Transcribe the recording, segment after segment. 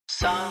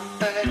Song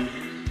facts.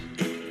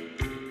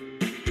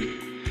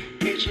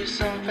 Get your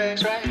song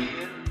facts right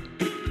here.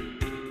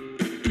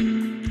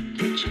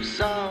 Get your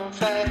song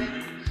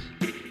facts.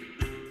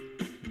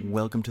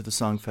 Welcome to the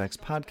Song Facts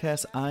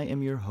Podcast. I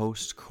am your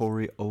host,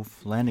 Corey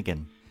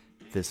O'Flanagan.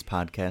 This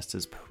podcast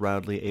is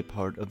proudly a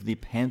part of the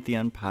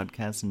Pantheon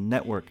Podcast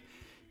Network.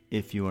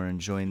 If you are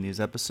enjoying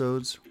these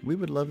episodes, we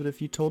would love it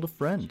if you told a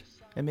friend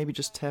and maybe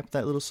just tap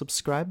that little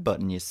subscribe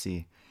button you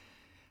see.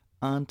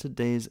 On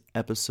today's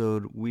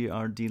episode, we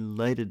are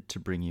delighted to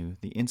bring you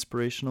the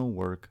inspirational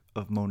work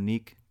of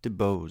Monique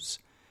DeBose.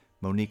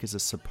 Monique is a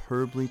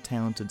superbly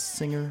talented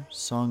singer,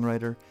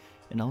 songwriter,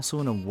 and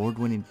also an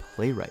award-winning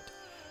playwright.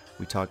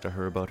 We talked to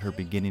her about her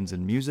beginnings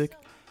in music,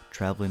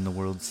 traveling the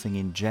world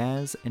singing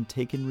jazz, and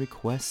taking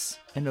requests,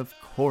 and of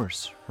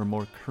course, her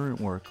more current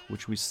work,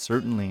 which we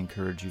certainly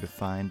encourage you to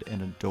find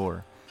and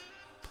adore.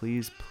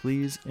 Please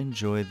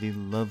enjoy the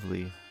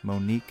lovely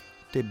Monique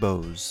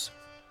DeBose.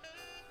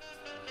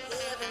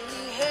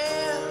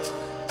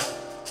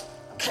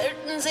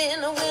 Curtains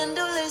in a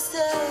windowless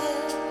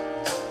cell.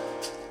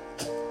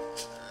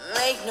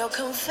 Make no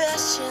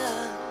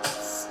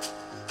confessions.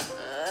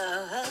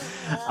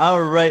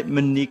 All right,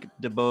 Monique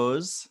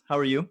DeBose, how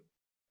are you?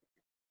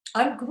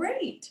 I'm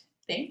great.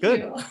 Thank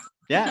Good. you.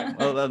 Yeah,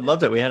 well, I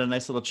loved it. We had a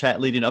nice little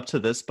chat leading up to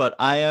this, but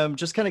I am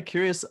just kind of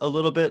curious a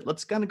little bit.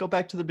 Let's kind of go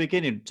back to the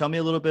beginning. Tell me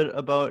a little bit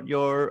about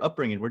your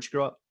upbringing. Where'd you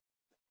grow up?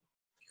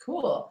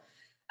 Cool.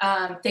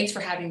 Thanks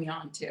for having me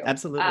on too.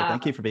 Absolutely.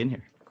 Thank you for being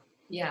here.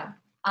 Yeah.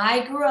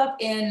 I grew up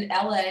in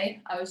LA.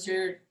 I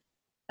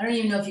don't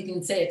even know if you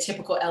can say a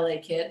typical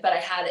LA kid, but I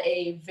had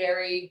a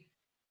very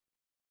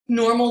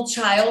normal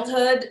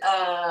childhood.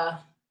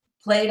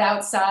 Played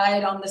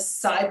outside on the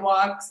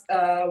sidewalks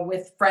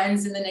with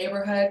friends in the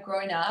neighborhood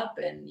growing up,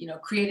 and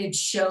created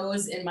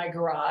shows in my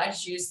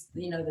garage. Used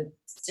the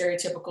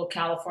stereotypical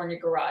California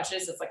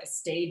garages. It's like a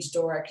stage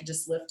door I could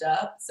just lift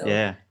up. So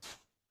yeah,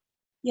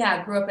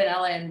 I grew up in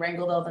LA and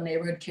wrangled all the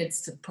neighborhood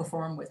kids to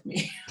perform with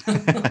me.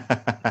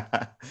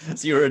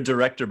 So you were a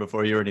director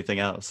before you were anything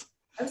else.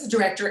 I was a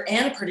director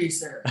and a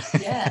producer.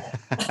 Yeah.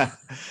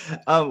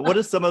 What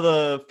is some of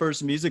the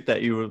first music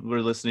that you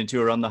were listening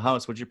to around the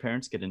house? What did your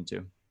parents get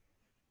into?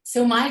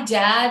 So my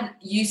dad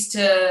he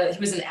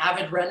was an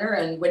avid runner,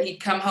 and when he'd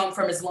come home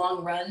from his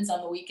long runs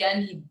on the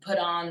weekend, he'd put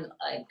on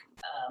like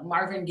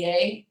Marvin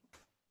Gaye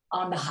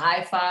on the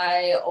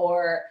hi-fi,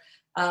 or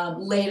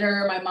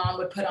later my mom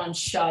would put on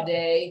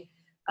Sade.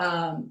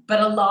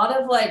 But a lot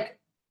of like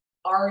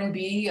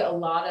R&B, a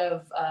lot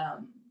of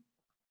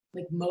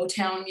like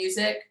Motown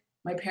music.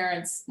 My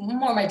parents,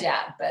 more my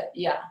dad, but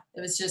yeah, it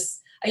was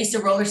just, I used to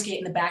roller skate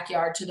in the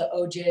backyard to the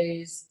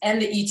OJs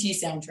and the ET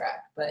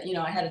soundtrack, but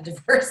I had a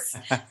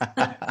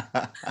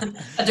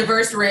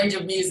diverse range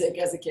of music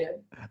as a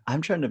kid.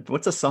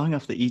 What's a song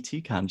off the ET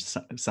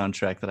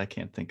soundtrack that I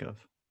can't think of?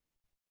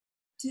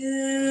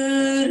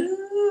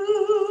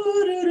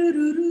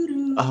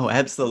 Oh,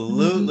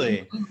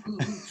 absolutely.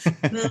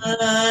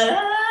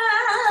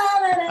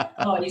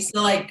 Oh, I used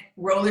to like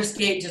roller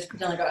skate, just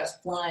pretend like I was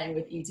flying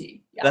with ET.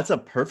 Yeah. That's a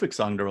perfect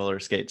song to roller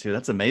skate to.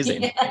 That's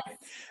amazing. Yes.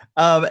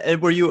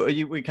 And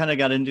we kind of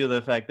got into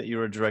the fact that you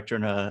were a director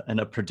and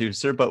a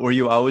producer, but were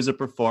you always a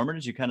performer?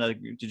 Did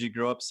you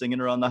grow up singing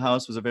around the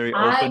house? Was it very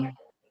open?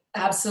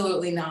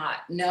 Absolutely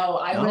not. No,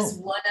 I was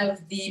one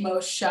of the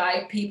most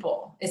shy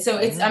people. So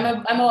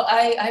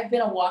I've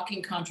been a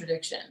walking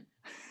contradiction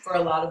for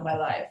a lot of my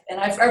life, and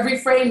I've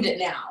reframed it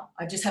now.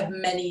 I just have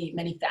many,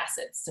 many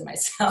facets to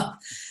myself,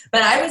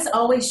 but I was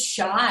always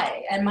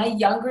shy. And my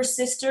younger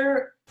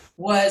sister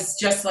was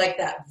just like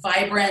that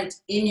vibrant,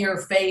 in your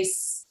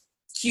face,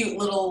 cute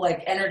little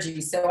like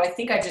energy. So I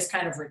think I just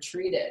kind of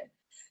retreated.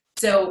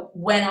 So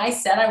when I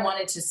said I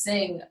wanted to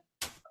sing,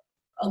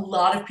 a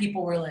lot of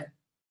people were like,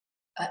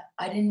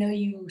 I didn't know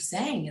you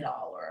sang at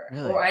all.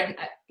 Really? Or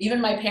even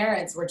my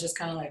parents were just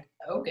kind of like,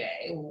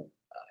 okay, well,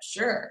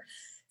 sure.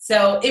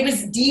 So it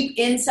was deep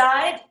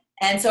inside.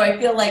 And so I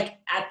feel like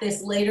at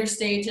this later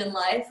stage in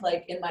life,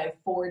 like in my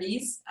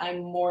 40s, I'm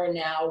more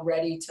now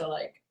ready to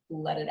like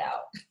let it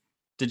out.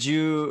 Did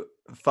you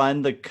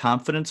find the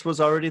confidence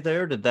was already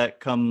there? Did that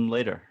come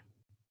later?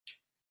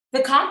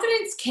 The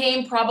confidence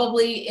came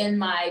probably in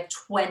my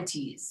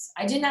 20s.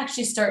 I didn't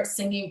actually start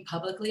singing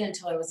publicly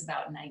until I was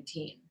about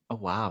 19. Oh,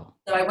 wow.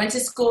 So I went to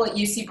school at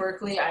UC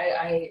Berkeley.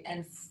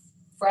 And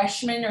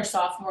freshman or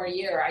sophomore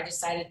year, I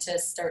decided to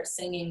start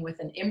singing with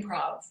an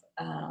improv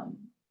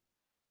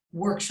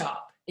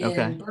workshop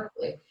in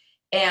Berkeley.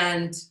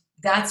 And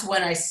that's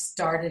when I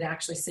started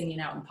actually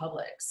singing out in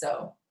public.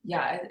 So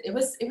yeah, I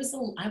was a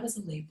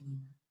late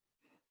bloomer.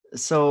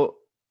 So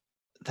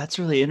that's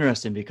really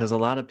interesting, because a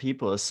lot of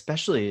people,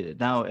 especially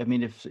now, I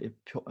mean, if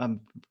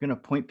I'm going to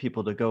point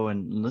people to go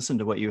and listen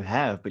to what you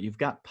have, but you've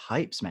got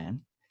pipes,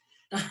 man.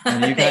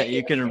 And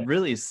you can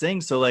really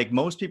sing. So like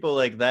most people,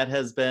 like that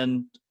has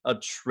been a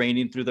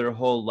training through their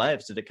whole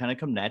lives. Did it kind of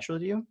come naturally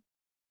to you?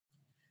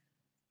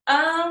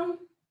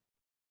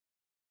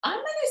 I'm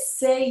going to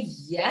say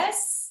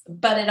yes,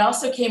 but it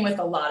also came with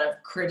a lot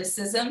of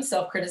criticism,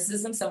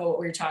 self-criticism, some of what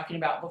we were talking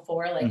about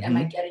before, like, am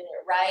I getting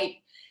it right?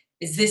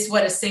 Is this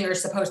what a singer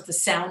is supposed to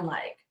sound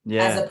like?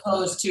 As Yeah.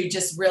 opposed to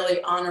just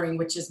really honoring,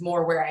 which is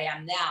more where I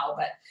am now.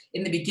 But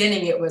in the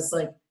beginning, it was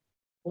like,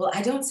 well,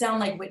 I don't sound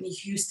like Whitney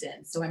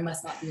Houston, so I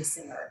must not be a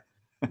singer.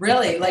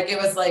 Really, like it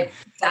was like,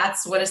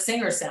 that's what a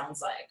singer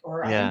sounds like,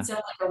 or I Yeah. don't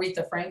sound like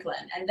Aretha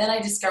Franklin. And then I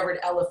discovered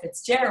Ella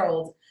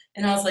Fitzgerald,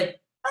 and I was like,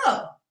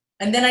 oh.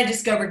 And then I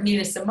discovered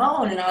Nina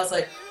Simone, and I was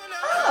like,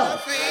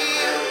 oh.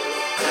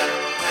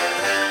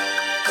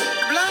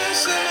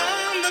 Blossom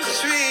on the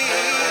tree,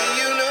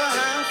 you know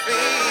how I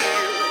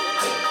feel.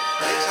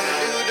 It's a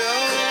new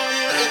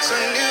dawn, it's a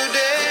new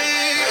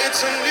day,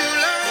 it's a new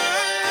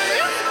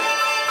life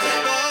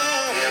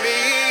for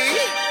me,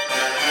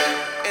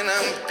 and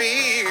I'm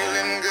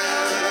feeling good.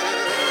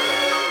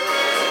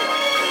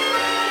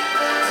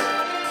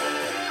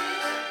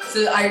 So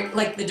I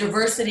like the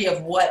diversity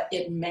of what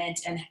it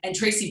meant, and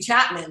Tracy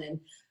Chapman and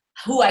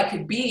who I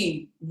could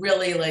be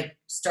really like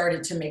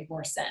started to make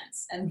more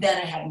sense. And then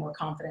I had more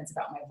confidence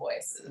about my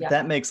voice. Yeah.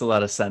 That makes a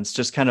lot of sense.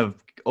 Just kind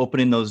of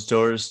opening those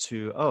doors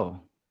to,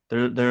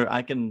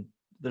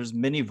 there's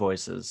many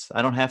voices.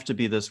 I don't have to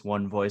be this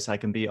one voice. I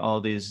can be all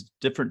these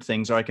different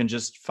things, or I can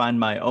just find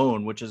my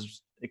own, which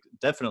is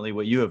definitely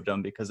what you have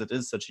done, because it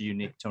is such a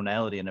unique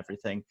tonality and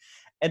everything.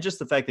 And just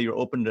the fact that you're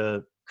open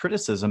to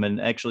criticism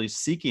and actually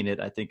seeking it,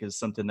 I think, is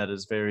something that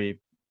is very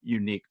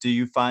unique. Do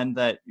you find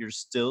that you're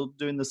still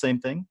doing the same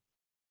thing?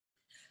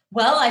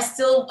 Well, I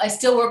still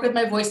work with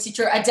my voice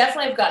teacher. I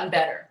definitely have gotten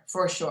better,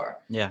 for sure.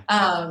 Yeah.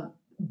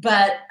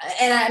 But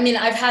I mean,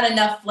 I've had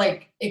enough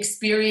like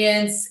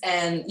experience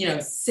and,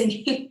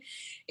 singing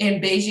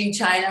in Beijing,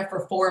 China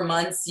for 4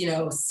 months,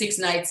 6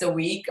 nights a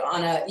week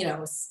on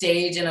a,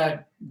 stage and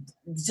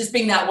just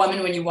being that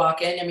woman when you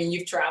walk in. I mean,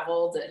 you've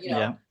traveled,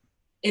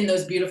 in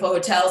those beautiful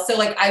hotels. So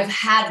like I've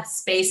had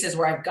spaces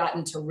where I've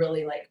gotten to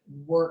really like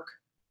work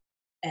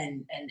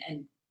and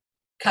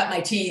cut my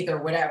teeth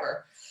or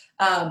whatever.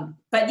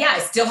 But yeah, I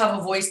still have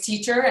a voice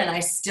teacher, and I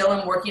still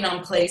am working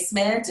on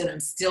placement, and I'm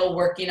still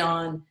working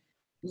on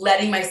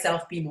letting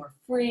myself be more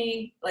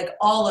free, like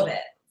all of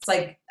it. It's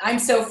like, I'm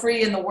so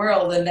free in the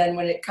world. And then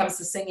when it comes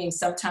to singing,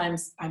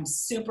 sometimes I'm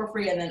super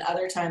free. And then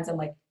other times I'm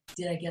like,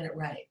 did I get it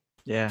right?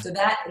 Yeah. So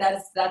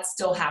that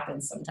still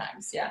happens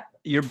sometimes. Yeah.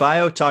 Your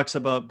bio talks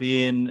about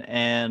being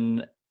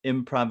an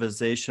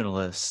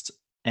improvisationalist,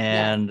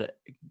 and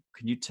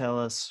can you tell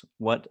us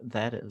what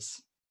that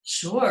is?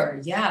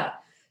 Sure. Yeah.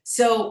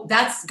 So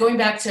that's going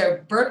back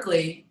to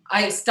Berkeley.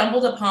 I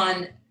stumbled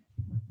upon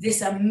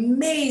this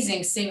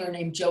amazing singer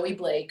named Joey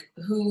Blake,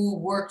 who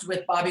worked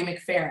with Bobby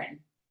McFerrin.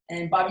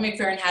 And Bobby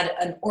McFerrin had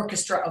an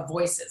orchestra of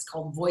voices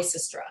called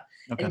Voicestra.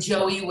 Okay. And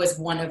Joey was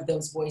one of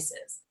those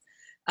voices.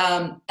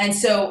 And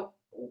so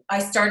I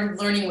started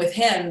learning with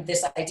him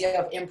this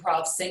idea of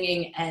improv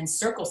singing and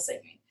circle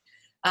singing.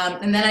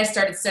 And then I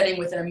started studying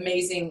with an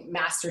amazing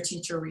master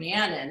teacher,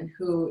 Rhiannon,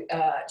 who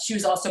she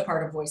was also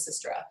part of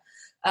Voicestra.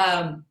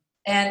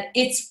 And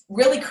it's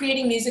really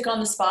creating music on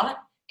the spot.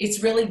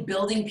 It's really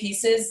building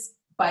pieces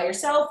by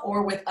yourself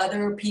or with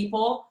other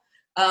people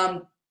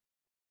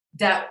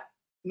that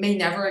may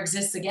never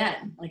exist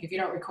again. Like if you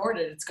don't record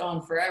it, it's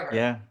gone forever.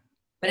 Yeah.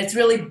 But it's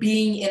really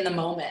being in the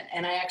moment.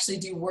 And I actually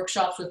do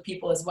workshops with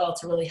people as well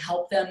to really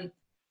help them,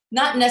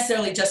 not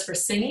necessarily just for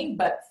singing,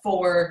 but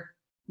for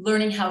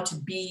learning how to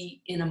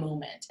be in a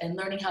moment and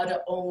learning how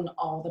to own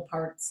all the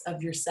parts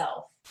of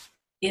yourself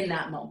in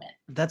that moment.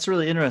 That's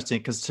really interesting,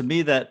 because to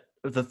me, that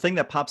the thing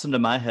that pops into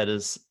my head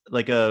is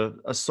like a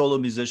solo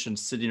musician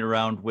sitting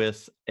around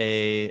with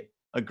a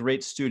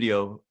great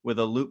studio with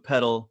a loop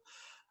pedal,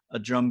 a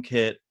drum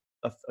kit,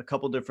 a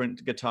couple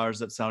different guitars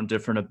that sound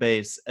different, a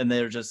bass, and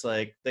they're just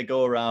like, they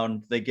go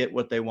around, they get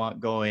what they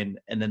want going,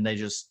 and then they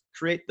just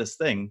create this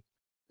thing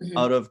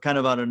out of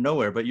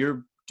nowhere. But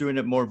you're doing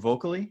it more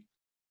vocally?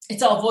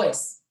 It's all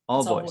voice.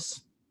 All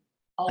voice.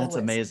 That's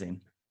voice.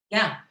 Amazing.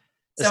 Yeah.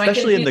 So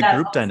especially in the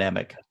group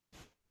dynamic.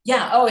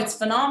 Yeah. Oh, it's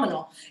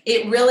phenomenal.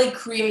 It really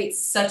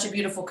creates such a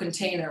beautiful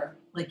container,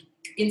 like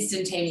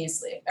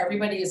instantaneously. If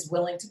everybody is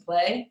willing to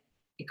play,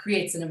 it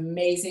creates an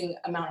amazing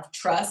amount of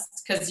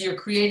trust, because you're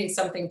creating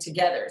something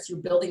together. So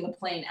you're building the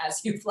plane as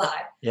you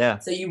fly. Yeah.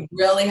 So you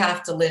really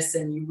have to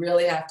listen. You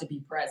really have to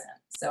be present.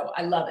 So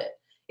I love it.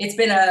 It's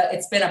been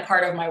a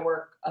part of my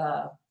work.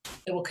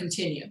 It will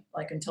continue,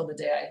 like until the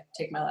day I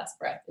take my last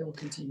breath. It will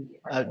continue to be a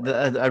part of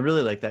my work. I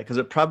really like that, because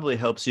it probably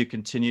helps you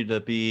continue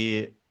to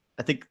be.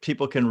 I think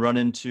people can run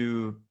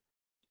into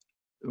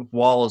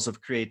walls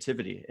of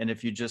creativity, and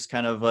if you just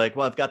kind of like,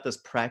 well, I've got this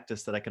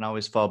practice that I can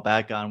always fall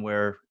back on,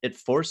 where it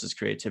forces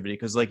creativity,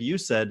 because like you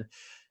said,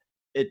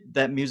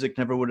 that music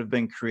never would have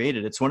been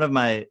created. It's one of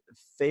my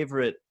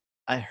favorite.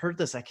 I heard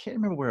this, I can't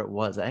remember where it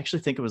was. I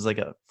actually think it was like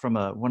from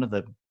one of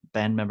the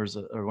band members,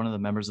 or one of the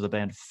members of the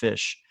band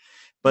Fish.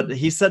 But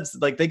he said,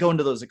 like, they go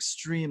into those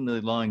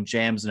extremely long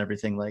jams and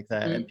everything like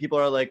that. And people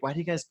are like, why do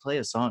you guys play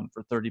a song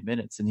for 30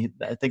 minutes? And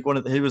I think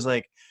he was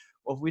like,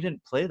 well, if we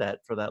didn't play that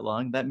for that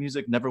long, that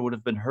music never would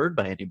have been heard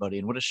by anybody,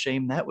 and what a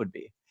shame that would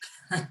be.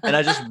 And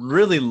I just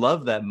really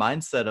love that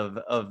mindset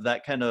of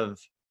that kind of,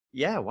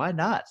 yeah, why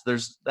not?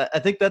 I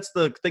think that's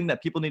the thing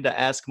that people need to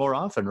ask more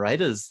often, right?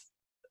 Is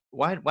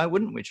why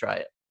wouldn't we try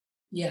it?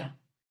 Yeah.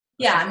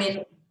 Yeah. I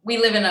mean, we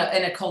live in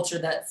a culture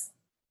that's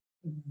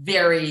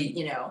very,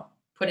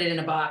 put it in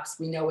a box.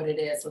 We know what it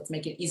is. Let's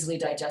make it easily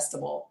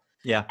digestible.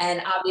 Yeah.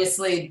 And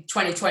obviously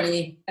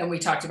 2020, and we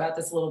talked about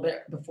this a little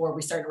bit before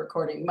we started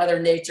recording, Mother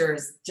Nature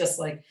is just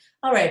like,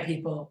 all right,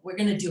 people, we're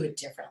going to do it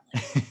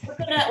differently.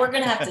 We're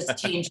going to have to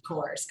change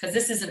course because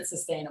this isn't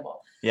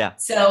sustainable. Yeah.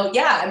 So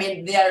yeah, I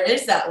mean, there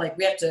is that, like,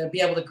 we have to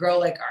be able to grow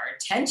like our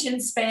attention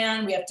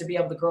span. We have to be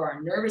able to grow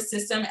our nervous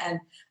system. And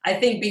I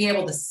think being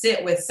able to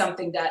sit with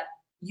something that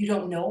you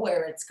don't know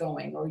where it's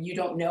going, or you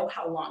don't know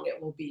how long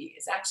it will be,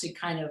 is actually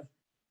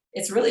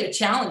it's really a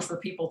challenge for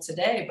people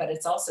today, but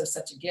it's also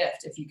such a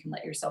gift if you can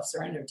let yourself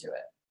surrender to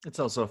it. It's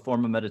also a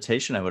form of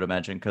meditation, I would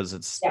imagine, because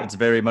it's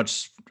very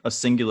much a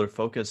singular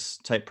focus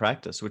type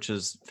practice, which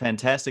is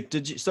fantastic.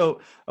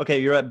 Okay,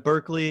 you're at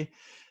Berkeley,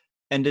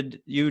 and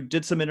you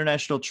did some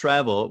international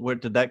travel.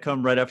 Did that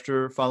come right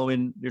after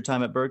following your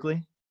time at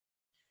Berkeley?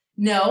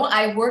 No,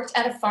 I worked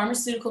at a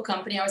pharmaceutical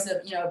company. I was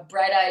a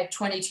bright-eyed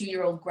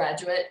 22-year-old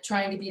graduate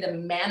trying to be the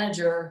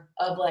manager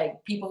of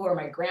like people who are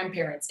my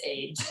grandparents'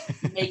 age,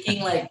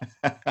 making like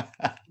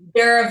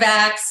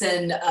Varivax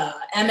and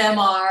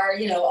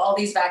MMR, all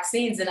these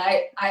vaccines. And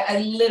I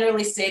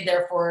literally stayed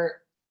there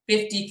for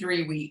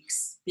 53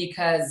 weeks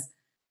because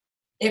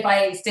if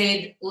I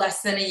stayed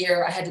less than a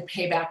year, I had to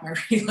pay back my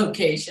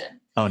relocation.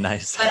 Oh,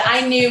 nice. But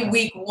I knew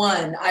week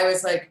one, I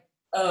was like,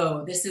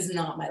 oh, this is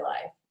not my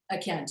life. I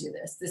can't do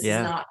this. This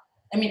is not,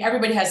 I mean,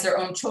 everybody has their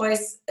own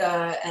choice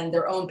and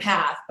their own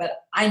path,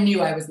 but I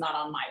knew I was not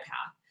on my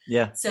path.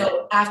 Yeah.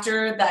 So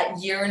after that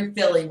year in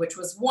Philly, which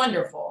was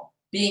wonderful,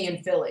 being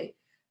in Philly,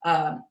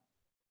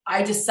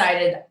 I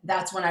decided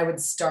that's when I would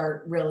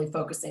start really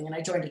focusing. And I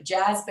joined a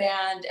jazz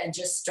band and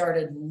just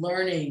started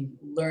learning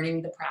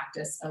the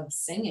practice of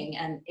singing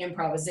and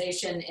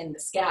improvisation in the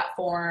scat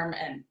form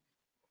and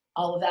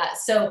all of that.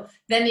 So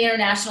then the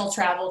international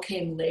travel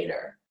came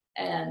later.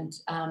 And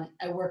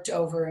I worked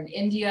over in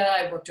India,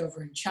 I worked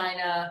over in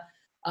China,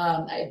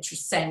 I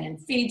sang in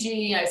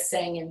Fiji, I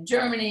sang in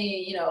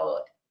Germany,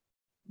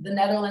 the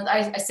Netherlands.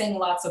 I sang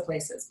lots of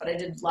places, but I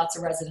did lots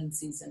of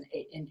residencies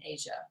in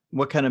Asia.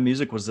 What kind of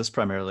music was this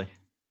primarily?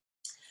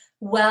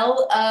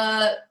 Well,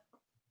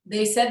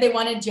 they said they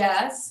wanted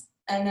jazz,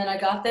 and then I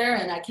got there,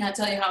 and I can't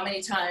tell you how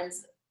many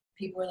times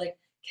people were like,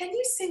 can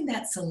you sing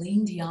that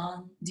Celine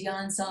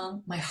Dion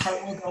song, My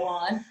Heart Will Go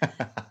On?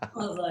 I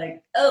was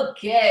like,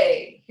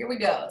 okay, here we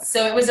go.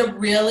 So it was a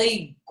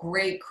really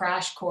great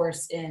crash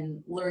course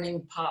in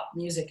learning pop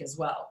music as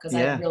well, because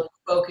I really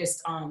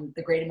focused on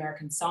the Great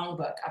American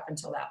Songbook up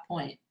until that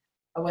point.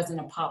 I wasn't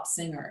a pop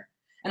singer,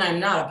 and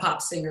I'm not a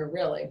pop singer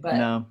really, but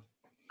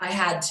I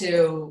had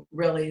to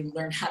really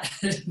learn how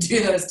to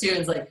do those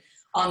tunes like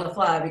on the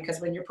fly, because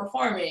when you're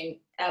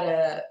performing at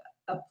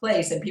a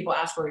place and people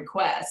ask for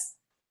requests,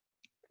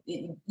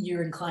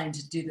 you're inclined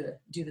to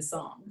do the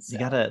songs. So. You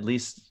gotta at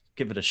least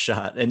give it a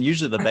shot. And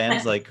usually the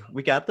band's like,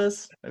 we got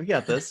this.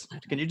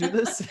 Can you do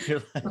this?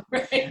 You're like,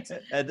 right.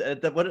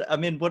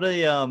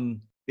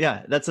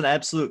 That's an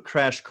absolute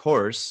crash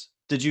course.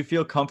 Did you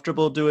feel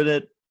comfortable doing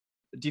it?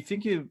 Do you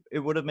think it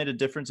would have made a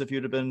difference if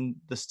you'd have been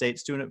the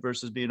States doing it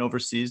versus being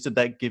overseas? Did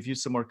that give you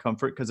some more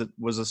comfort because it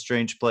was a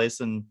strange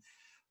place,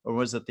 or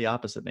was it the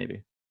opposite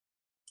maybe?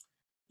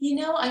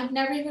 I've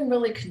never even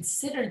really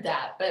considered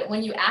that. But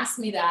when you asked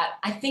me that,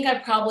 I think I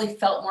probably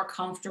felt more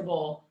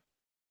comfortable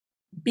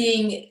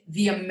being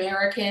the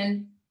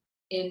American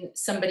in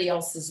somebody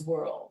else's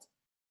world.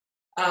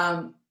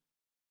 And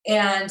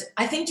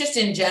I think just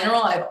in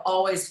general, I've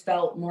always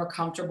felt more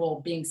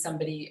comfortable being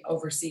somebody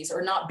overseas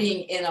or not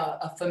being in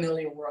a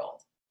familiar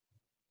world.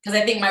 Because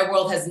I think my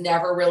world has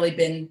never really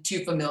been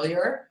too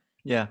familiar.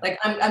 Yeah. Like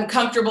I'm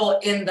comfortable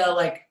in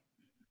the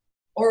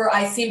or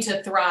I seem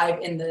to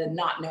thrive in the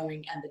not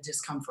knowing and the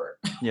discomfort.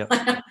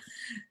 Yeah.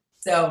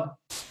 So.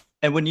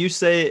 And when you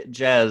say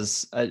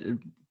jazz,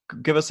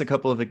 give us a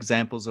couple of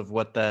examples of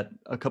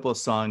a couple of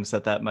songs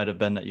that might have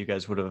been that you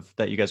guys would have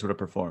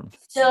performed.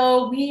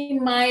 So we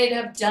might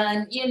have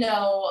done,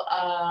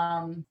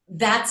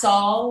 That's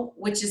All,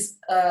 which is,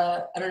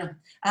 I don't know.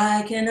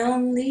 I can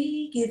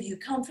only give you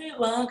comfort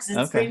long because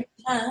it's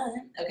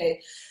springtime. Okay.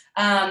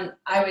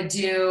 I would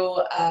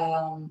do,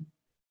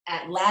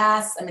 At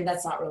Last. I mean,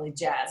 that's not really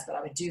jazz, but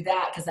I would do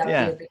that because that would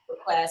be a big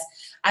request.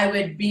 I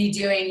would be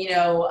doing,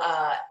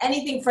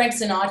 anything Frank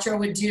Sinatra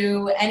would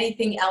do,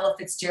 anything Ella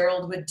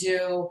Fitzgerald would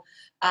do,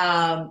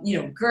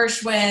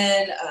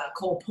 Gershwin,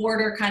 Cole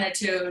Porter kind of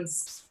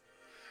tunes,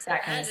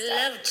 that kind of stuff.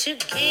 I'd love to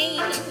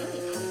gain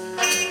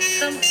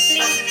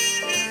complete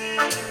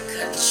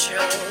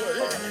control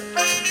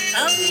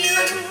of you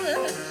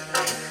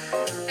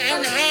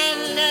and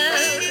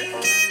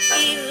handle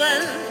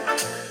even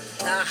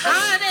the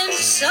heart and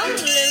soul of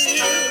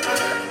you.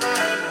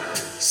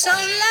 So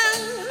long,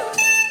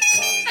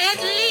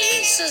 at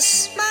least a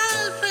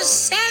small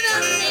percent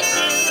of me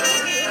do.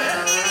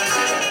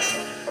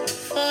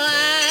 For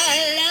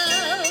I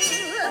love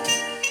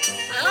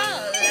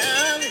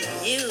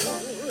you.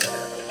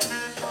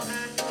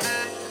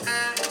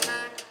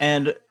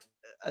 And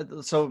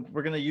so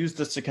we're going to use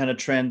this to kind of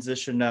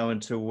transition now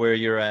into where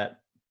you're at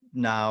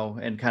now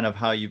and kind of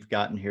how you've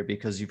gotten here,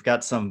 because you've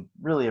got some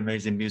really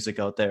amazing music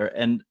out there.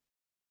 And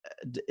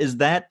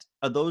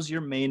are those your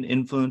main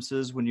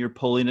influences when you're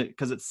pulling it?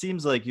 Because it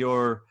seems like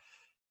my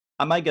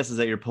guess is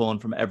that you're pulling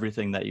from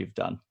everything that you've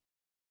done.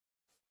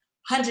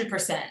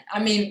 100%. I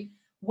mean,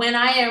 when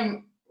I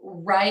am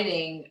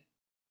writing,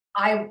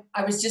 I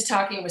was just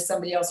talking with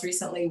somebody else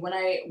recently. When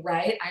I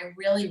write, I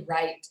really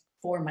write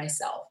for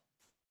myself.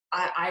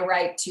 I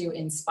write to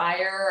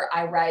inspire.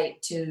 I write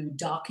to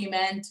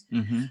document.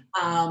 Mm-hmm.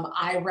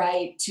 I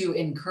write to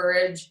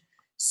encourage.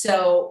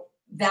 So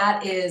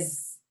that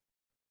is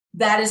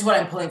what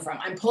I'm pulling from.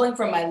 I'm pulling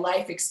from my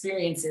life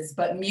experiences,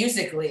 but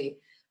musically,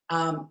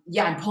 I'm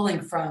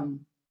pulling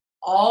from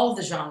all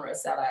the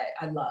genres that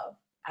I love.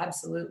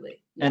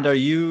 Absolutely. Yeah. And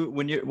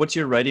what's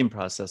your writing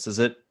process? Is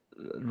it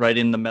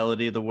writing the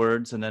melody, the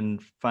words, and then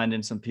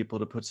finding some people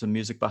to put some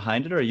music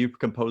behind it, or are you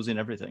composing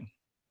everything?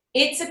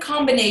 It's a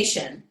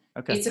combination.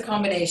 Okay. It's a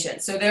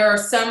combination. So there are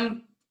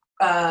some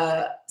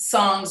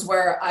songs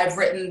where I've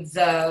written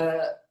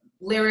the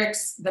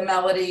lyrics, the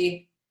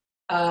melody,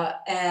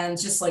 and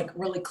just like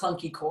really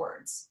clunky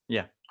chords.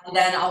 Yeah. And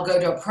then I'll go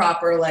to a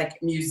proper like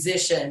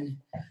musician,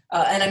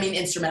 and I mean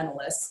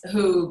instrumentalist,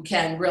 who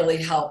can really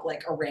help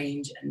like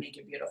arrange and make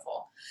it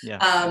beautiful.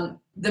 Yeah.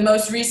 The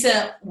most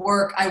recent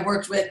work, I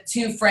worked with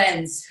two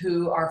friends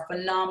who are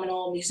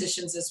phenomenal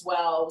musicians as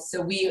well. So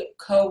we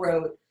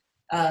co-wrote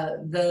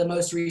the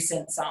most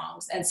recent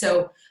songs. And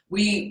so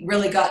we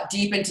really got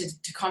deep into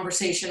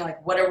conversation,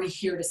 like, what are we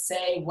here to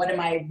say? What am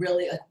I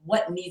really, like,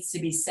 what needs to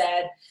be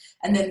said?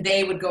 And then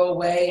they would go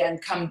away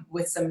and come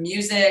with some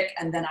music,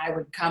 and then I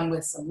would come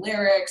with some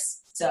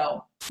lyrics.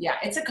 So yeah,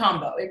 it's a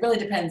combo. It really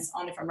depends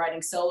on if I'm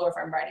writing solo or if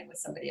I'm writing with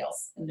somebody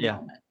else in the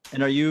moment.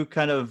 And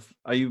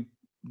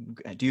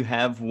do you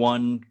have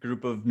one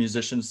group of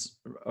musicians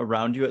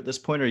around you at this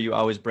point, or are you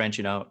always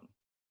branching out?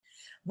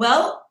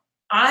 Well,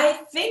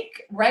 I think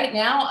right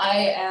now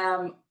I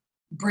am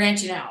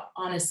branching out,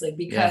 honestly,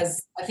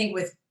 because I think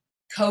with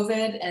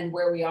COVID and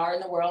where we are in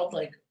the world,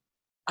 like,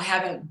 I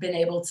haven't been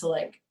able to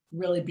like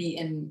really be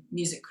in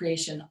music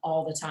creation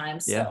all the time.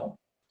 So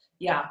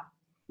yeah.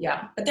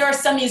 But there are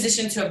some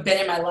musicians who have been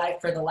in my life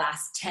for the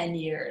last 10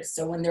 years.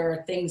 So when there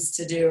are things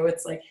to do,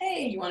 it's like,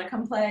 hey, you want to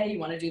come play? You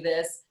want to do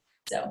this?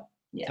 So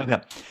yeah. Okay.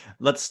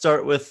 Let's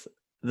start with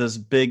this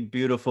big,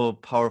 beautiful,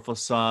 powerful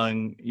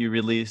song you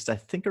released, I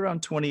think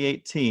around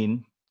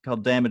 2018,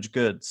 called Damaged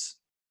Goods.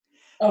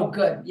 Oh,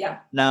 good.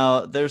 Yeah.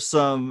 Now, there's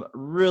some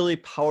really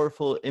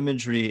powerful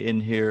imagery in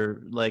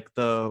here, like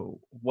the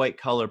white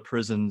collar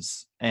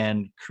prisons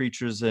and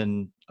creatures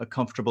in a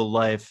comfortable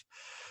life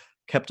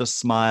kept a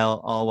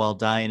smile all while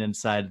dying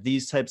inside.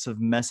 These types of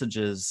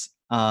messages.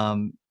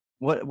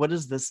 What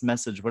is this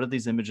message? What are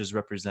these images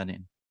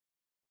representing?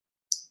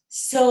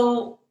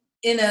 So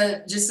in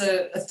a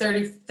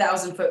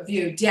 30,000 foot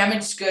view,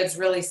 damaged goods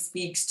really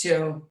speaks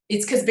to,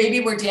 it's because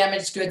baby, we're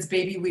damaged goods,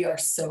 baby, we are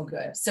so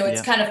good. So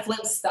it's kind of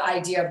flips the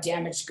idea of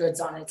damaged goods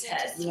on its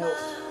head, you know.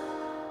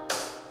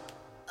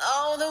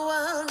 All the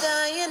while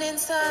dying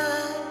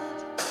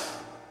inside,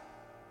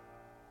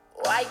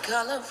 white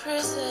collar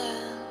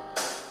prison,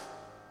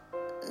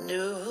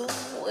 new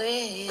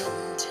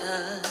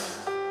winter.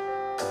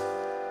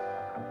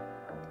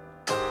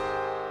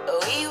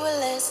 We were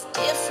less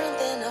different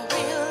than I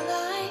realized.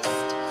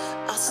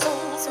 Our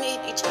souls meet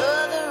each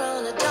other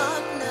on a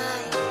dark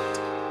night.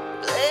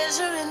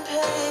 Pleasure and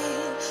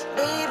pain,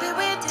 baby,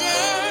 we're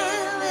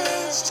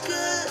damaged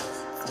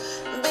goods.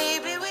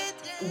 Baby,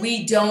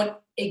 we don't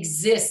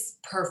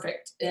exist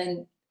perfect,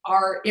 and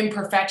our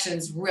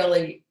imperfections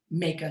really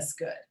make us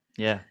good.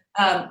 Yeah.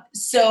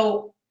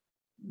 So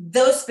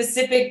those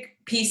specific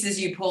pieces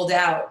you pulled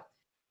out,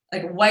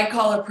 like white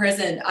collar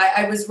prison,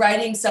 I was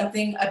writing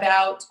something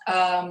about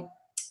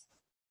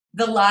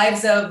the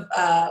lives of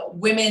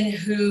women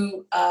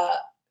who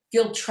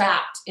feel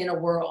trapped in a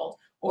world,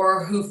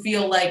 or who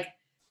feel like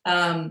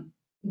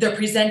they're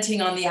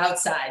presenting on the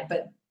outside,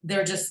 but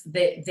they're just,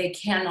 they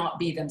cannot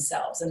be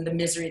themselves, and the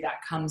misery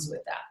that comes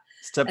with that.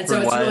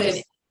 Stepford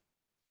Wives.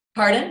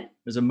 Pardon?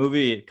 There's a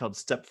movie called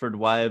Stepford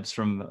Wives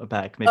from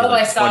back maybe 20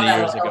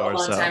 years ago or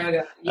so. Time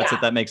ago. Yeah. That's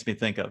what that makes me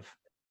think of.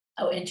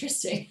 Oh,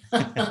 interesting.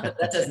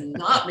 That does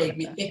not make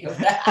me think of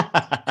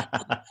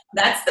that.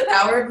 That's the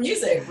power of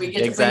music. We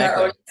get to bring our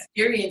own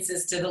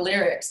experiences to the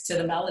lyrics, to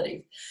the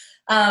melody.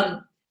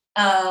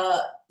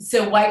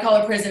 So white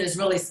collar prison is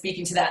really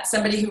speaking to that.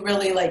 Somebody who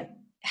really like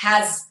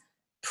has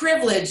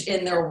privilege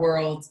in their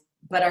world,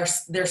 but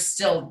they're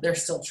still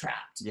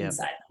trapped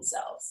inside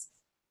themselves.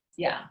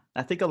 Yeah.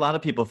 I think a lot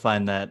of people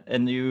find that,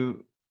 and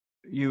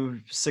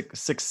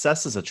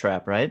success is a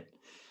trap, right?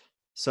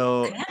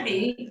 So can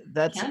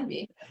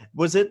be.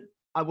 Was it,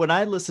 when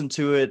I listen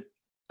to it,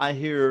 I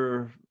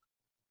hear,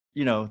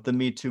 the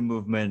Me Too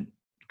movement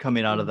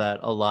coming out of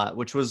that a lot,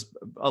 which was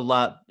a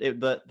lot.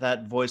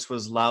 That voice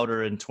was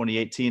louder in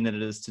 2018 than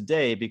it is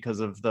today because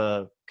of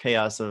the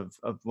chaos of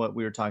what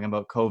we were talking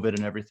about, COVID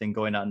and everything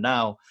going on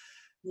now.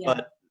 Yeah.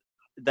 But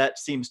that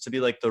seems to be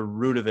like the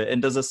root of it.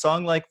 And does a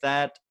song like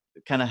that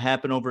kind of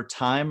happen over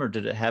time, or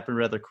did it happen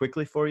rather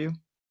quickly for you? It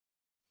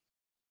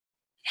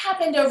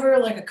happened over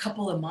like a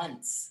couple of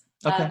months.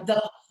 Okay.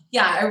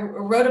 I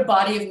wrote a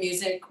body of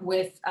music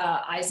with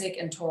Isaac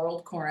and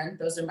Torald Corin.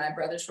 Those are my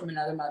brothers from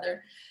another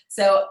mother.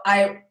 So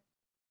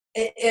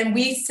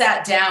we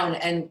sat down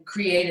and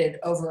created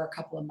over a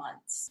couple of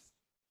months.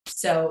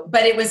 So,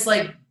 but it was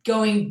like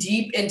going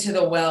deep into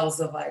the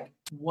wells of like,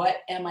 what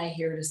am I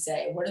here to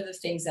say? What are the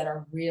things that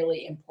are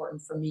really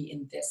important for me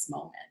in this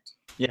moment?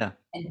 Yeah.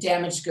 And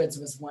Damaged Goods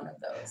was one of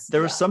those.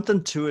 There was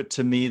something to it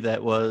to me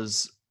that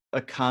was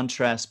a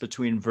contrast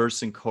between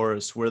verse and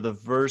chorus, where the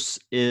verse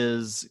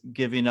is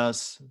giving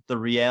us the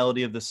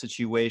reality of the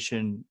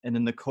situation, and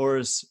then the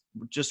chorus,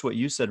 just what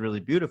you said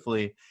really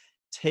beautifully,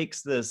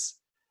 takes this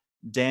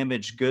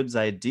damaged goods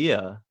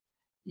idea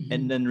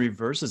and then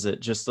reverses it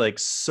just like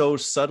so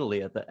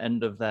subtly at the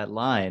end of that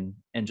line,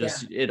 and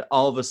just it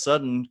all of a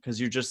sudden, because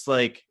you're just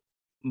like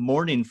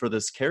mourning for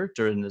this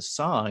character in this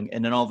song,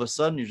 and then all of a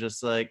sudden you're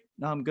just like,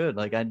 no, I'm good,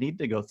 like I need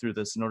to go through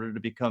this in order to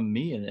become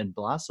me and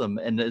blossom.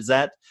 And is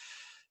that,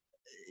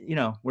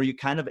 were you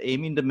kind of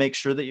aiming to make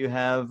sure that you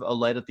have a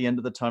light at the end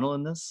of the tunnel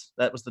in this?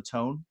 That was the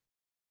tone?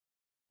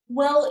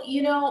 Well,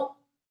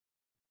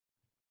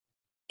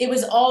 it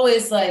was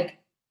always like,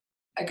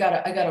 I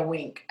gotta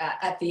wink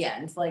at the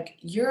end. Like,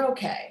 you're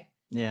okay.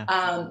 Yeah.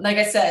 Like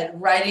I said,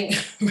 writing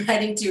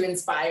to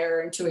inspire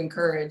and to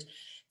encourage.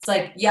 It's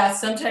like, yeah,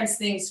 sometimes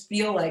things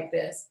feel like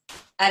this.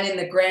 And in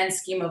the grand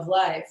scheme of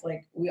life,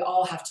 like we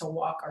all have to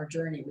walk our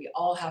journey. We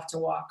all have to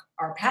walk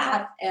our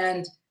path.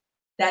 And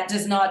that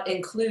does not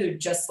include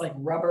just like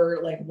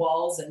rubber, like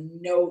walls and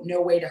no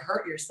way to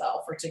hurt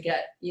yourself or to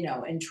get,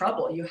 in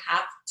trouble. You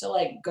have to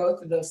like go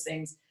through those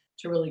things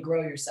to really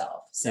grow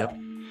yourself. So. Yep.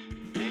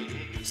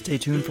 Stay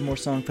tuned for more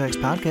Song Facts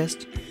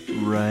podcast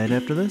right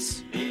after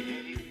this.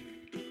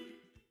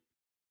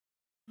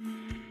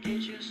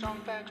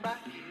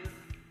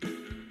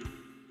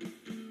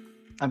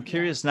 I'm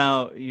curious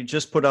now, you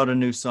just put out a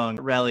new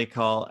song, Rally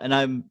Call, and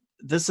I'm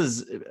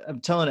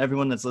telling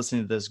everyone that's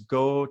listening to this,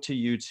 go to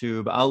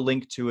YouTube. I'll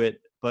link to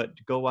it, but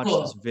go watch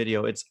this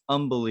video. It's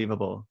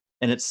unbelievable.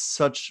 And it's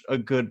such a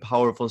good,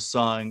 powerful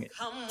song.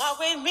 Come walk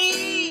with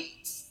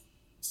me.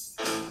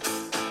 Outgrow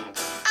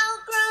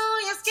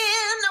your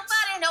skin,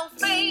 nobody no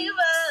favor.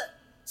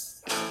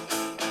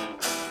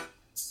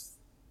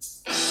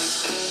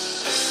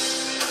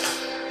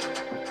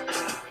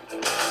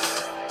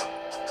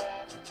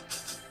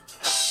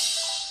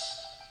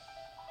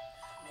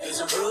 There's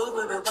a road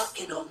where we're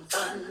walking on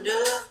thunder,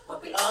 where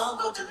we all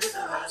go deliver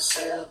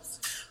ourselves.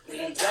 We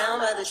ain't down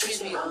by the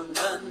trees, we on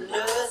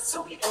thunder,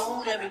 so we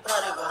own every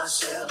part of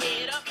ourselves.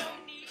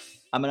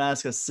 I'm going to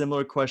ask a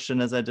similar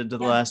question as I did to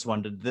the last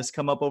one. Did this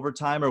come up over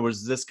time, or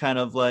was this kind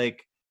of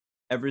like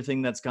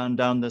everything that's gone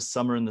down this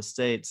summer in the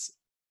States?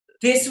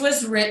 This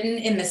was written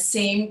in the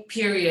same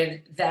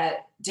period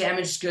that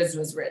Damaged Goods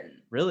was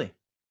written. Really?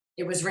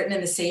 It was written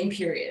in the same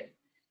period.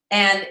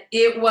 And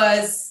it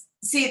was,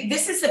 see,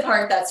 this is the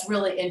part that's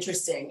really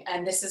interesting.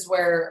 And this is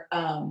where,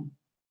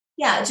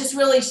 it just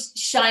really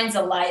shines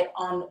a light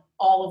on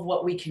all of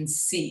what we can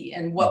see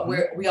and what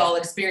we all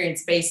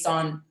experience based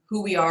on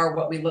who we are,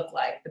 what we look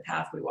like, the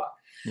path we walk.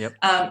 Yep.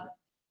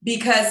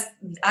 Because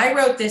I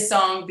wrote this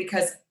song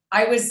because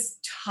I was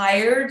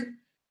tired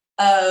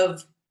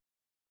of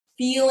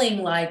feeling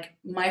like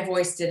my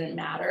voice didn't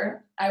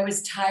matter. I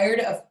was tired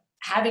of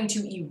having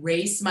to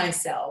erase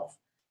myself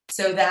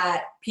so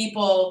that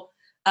people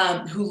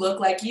who look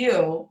like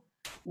you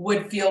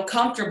would feel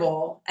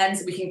comfortable, and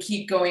we can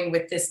keep going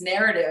with this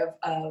narrative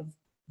of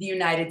the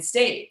United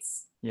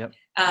States. Yep.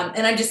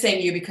 And I'm just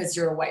saying you because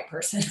you're a white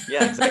person.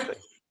 Yeah, exactly.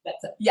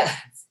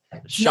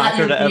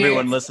 Shocker to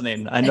everyone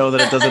listening. I know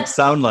that it doesn't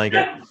sound like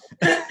it.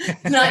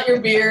 It's not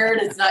your beard.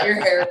 It's not your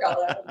hair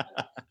color.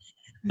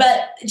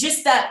 But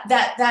just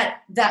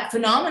that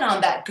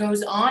phenomenon that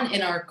goes on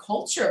in our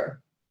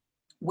culture,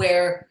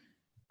 where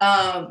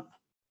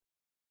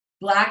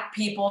Black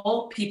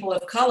people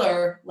of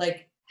color,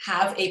 like,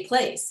 have a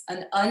place,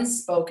 an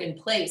unspoken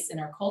place in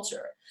our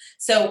culture.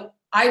 So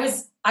I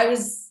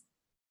was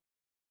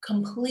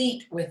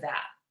complete with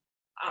that.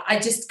 I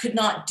just could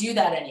not do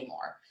that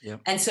anymore.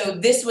 Yep. And so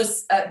this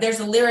was, there's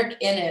a lyric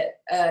in it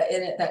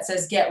that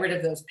says, get rid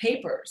of those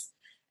papers.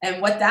 And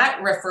what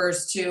that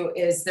refers to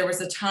is there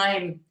was a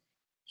time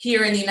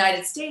here in the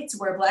United States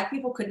where Black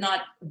people could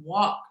not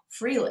walk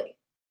freely.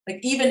 Like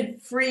even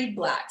freed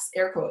Blacks,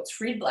 air quotes,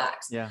 freed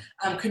Blacks,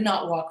 could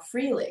not walk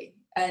freely.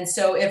 And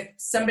so if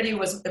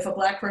a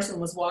Black person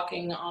was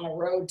walking on a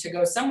road to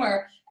go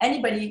somewhere,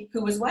 anybody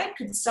who was white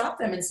could stop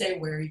them and say,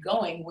 where are you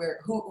going?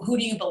 Who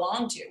do you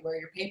belong to? Where are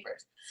your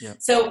papers? Yep.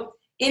 So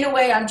in a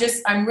way,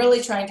 I'm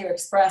really trying to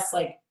express,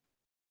 like,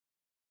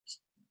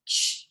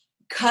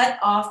 cut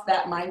off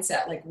that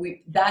mindset. Like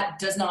that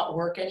does not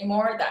work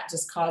anymore. That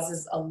just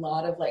causes a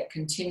lot of like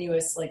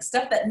continuous like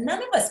stuff that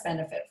none of us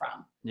benefit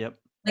from. Yep.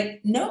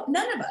 Like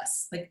none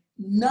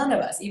of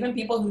us, even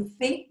people who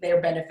think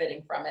they're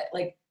benefiting from it,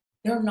 like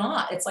they're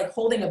not. It's like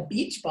holding a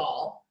beach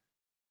ball,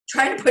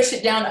 trying to push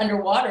it down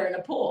underwater in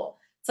a pool.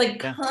 It's like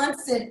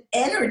constant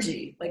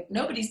energy. Like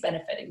nobody's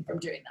benefiting from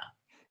doing that.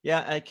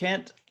 Yeah, I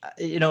can't,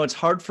 it's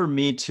hard for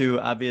me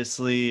to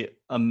obviously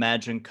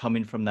imagine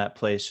coming from that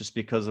place just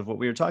because of what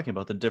we were talking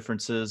about, the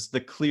differences, the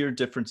clear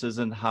differences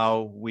in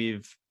how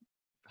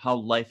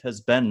life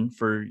has been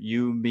for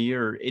you, me,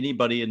 or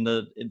anybody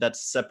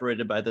that's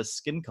separated by this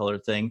skin color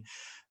thing.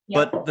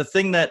 Yeah. But the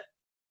thing that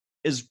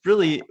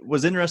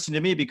was interesting to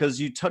me, because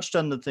you touched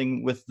on the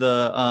thing with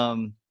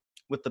the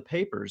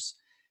papers,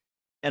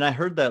 and I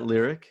heard that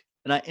lyric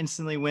and I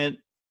instantly went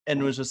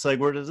and was just like,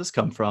 where does this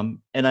come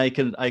from? And I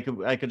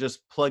could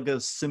just plug a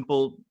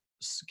simple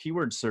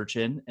keyword search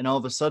in, and all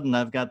of a sudden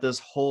I've got this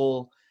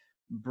whole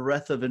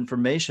breadth of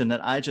information that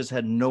I just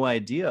had no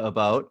idea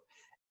about.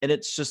 And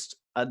it's just,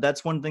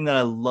 that's one thing that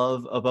I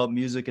love about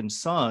music and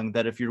song,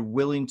 that if you're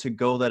willing to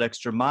go that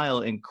extra mile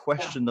and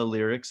question the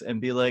lyrics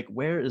and be like,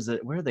 where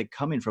are they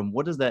coming from?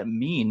 What does that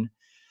mean?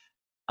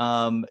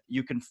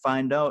 You can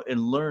find out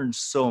and learn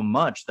so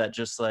much that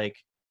just like,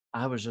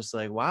 I was just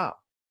like, wow.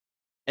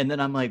 And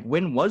then I'm like,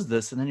 when was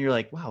this? And then you're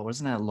like, wow,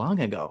 wasn't that long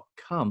ago?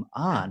 Come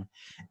on.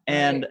 Right.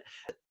 And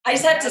I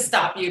just had to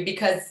stop you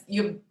because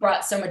you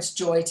brought so much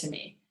joy to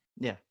me.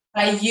 Yeah.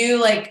 By you,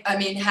 like, I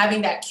mean,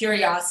 having that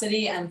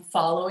curiosity and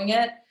following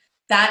it,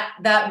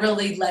 that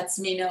really lets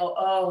me know,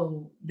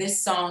 oh,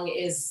 this song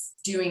is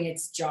doing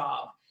its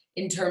job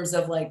in terms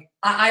of like,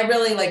 I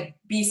really like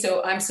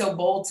I'm so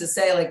bold to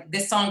say like,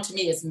 this song to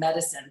me is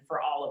medicine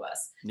for all of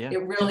us. Yeah.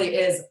 It really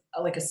is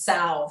like a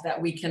salve that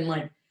we can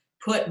like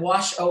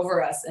wash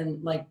over us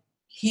and like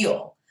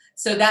heal.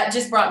 So that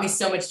just brought me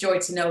so much joy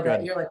to know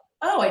that you're like,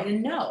 oh, I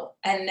didn't know.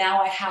 And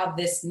now I have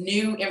this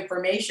new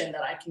information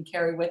that I can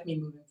carry with me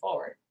moving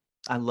forward.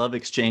 I love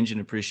exchange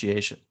and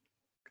appreciation.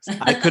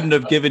 I couldn't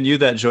have given you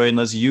that joy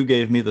unless you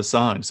gave me the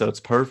song. So it's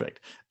perfect.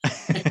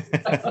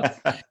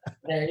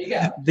 There you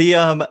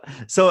go.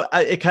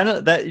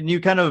 You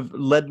kind of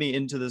led me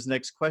into this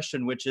next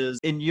question, which is,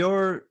 in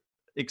your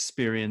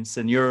experience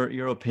and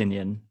your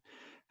opinion,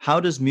 how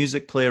does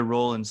music play a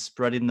role in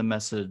spreading the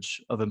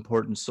message of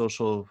important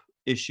social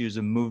issues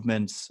and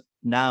movements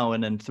now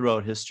and then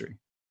throughout history?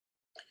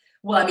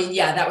 Well, I mean,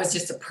 yeah, that was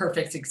just a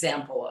perfect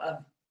example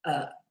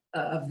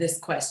of this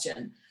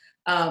question.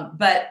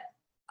 But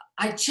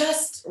I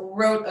just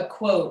wrote a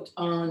quote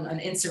on an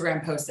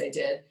Instagram post I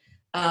did.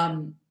 I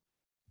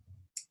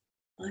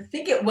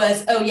think it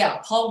was,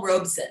 Paul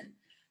Robeson,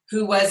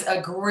 who was a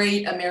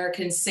great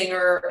American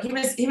singer.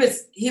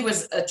 He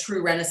was a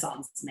true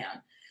Renaissance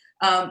man.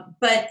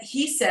 But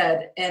he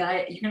said,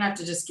 and you're gonna have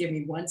to just give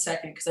me 1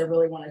 second because I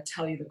really want to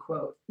tell you the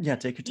quote. Yeah,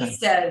 take your time. He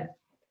said,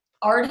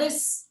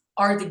 "Artists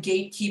are the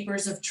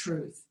gatekeepers of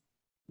truth.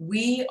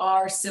 We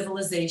are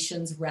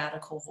civilization's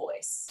radical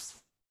voice."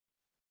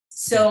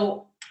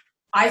 So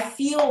I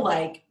feel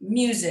like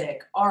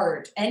music,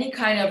 art, any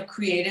kind of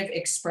creative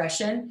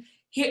expression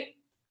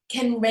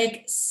can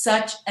make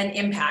such an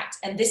impact.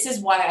 And this is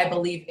why I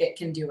believe it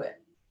can do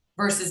it,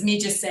 versus me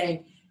just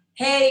saying,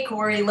 hey,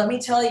 Corey, let me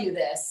tell you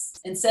this,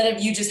 instead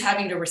of you just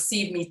having to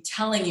receive me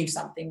telling you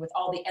something with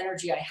all the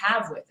energy I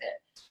have with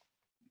it.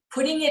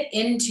 Putting it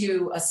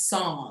into a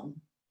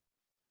song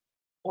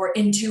or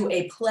into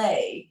a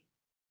play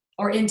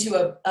or into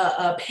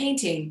a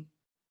painting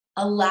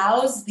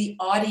allows the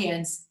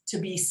audience to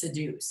be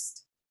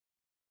seduced.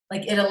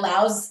 Like it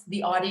allows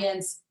the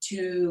audience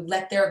to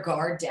let their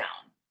guard down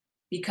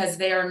because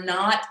they are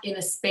not in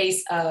a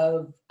space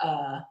of,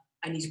 I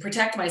need to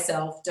protect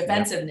myself,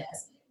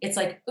 defensiveness. Yeah. It's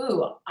like,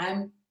 ooh,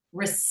 I'm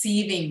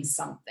receiving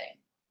something.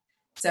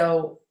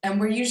 So, and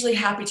we're usually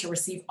happy to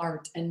receive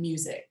art and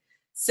music.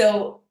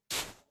 So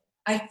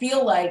I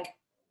feel like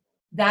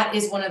that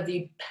is one of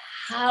the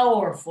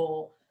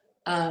powerful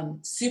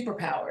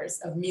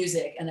superpowers of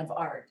music and of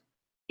art.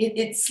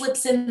 It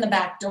slips in the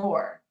back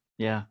door.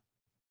 Yeah.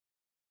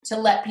 To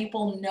let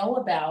people know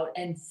about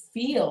and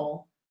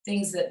feel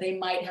things that they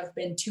might have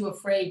been too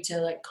afraid to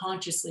like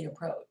consciously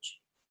approach.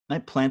 I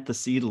plant the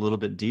seed a little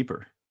bit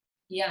deeper.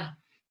 Yeah.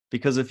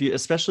 Because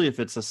especially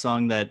if it's a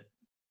song that,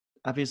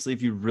 obviously,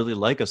 if you really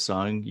like a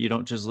song, you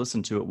don't just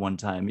listen to it one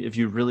time. If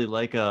you really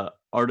like a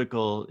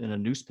article in a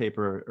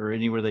newspaper or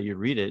anywhere that you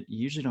read it,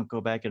 you usually don't go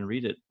back and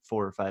read it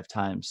 4 or 5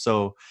 times.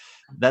 So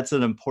that's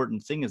an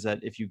important thing, is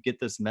that if you get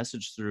this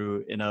message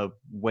through in a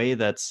way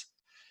that's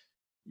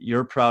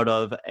you're proud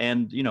of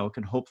and,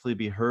 can hopefully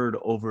be heard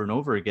over and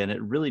over again,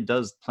 it really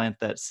does plant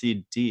that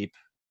seed deep.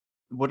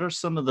 What are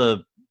some of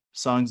the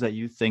songs that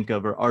you think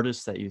of or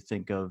artists that you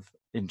think of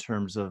in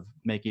terms of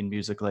making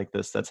music like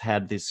this that's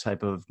had these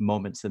type of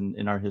moments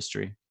in our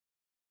history?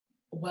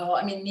 Well,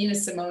 I mean, Nina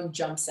Simone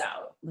jumps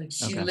out. Like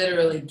she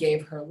literally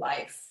gave her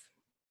life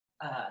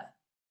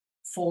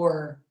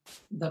for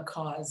the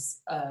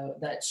cause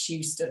that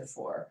she stood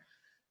for.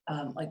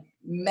 Like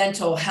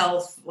mental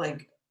health,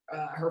 like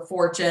her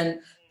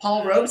fortune.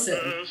 Paul Robeson.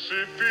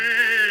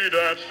 Recipe,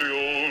 that's the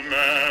old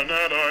man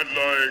that I'd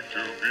like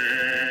to be.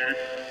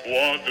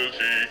 What does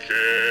he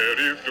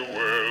care if the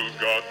world's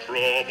got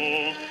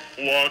troubles?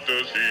 What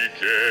does he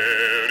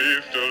care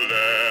if the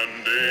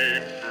land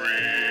ain't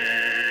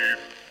free?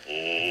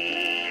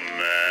 Old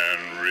man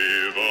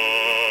river,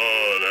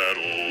 that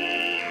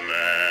old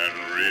man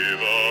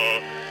river,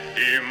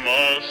 he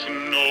must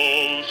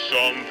know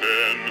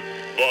something,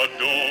 but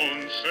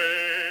don't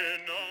say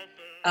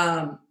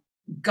nothing.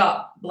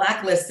 Got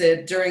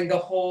blacklisted during the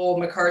whole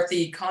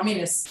McCarthy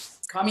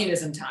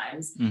communism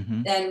times.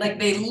 Mm-hmm. And like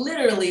they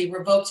literally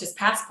revoked his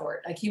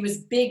passport. Like he was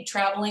big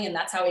traveling, and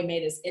that's how he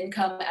made his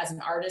income as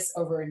an artist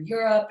over in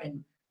Europe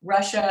and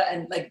Russia.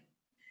 And like,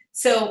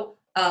 so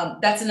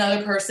that's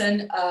another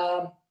person.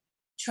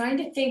 Trying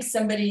to think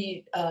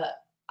somebody,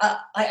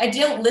 I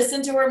don't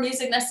listen to her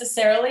music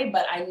necessarily,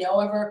 but I know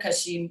of her because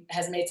she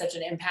has made such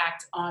an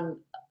impact on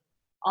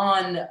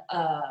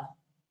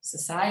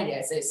society.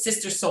 I say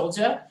Sister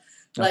Souljah.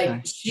 Like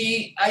Okay.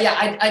 she,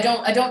 I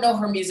don't know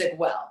her music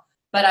well,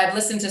 but I've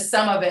listened to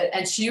some of it,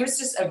 and she was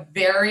just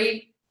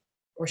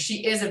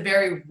she is a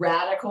very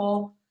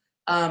radical,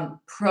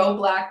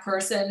 pro-Black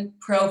person,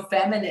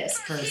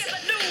 pro-feminist person.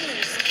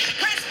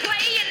 Press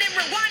play and then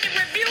rewind and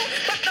review,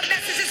 but the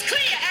message is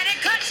clear and it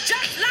cuts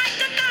just like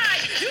the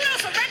knife. You don't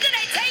surrender,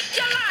 they take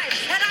your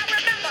life. And I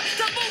remember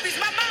the movies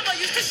my mama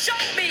used to show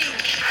me.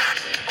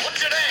 What's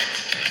your name?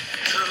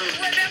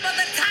 Remember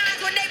the times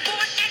when they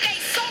bought and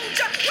they sold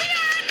you. We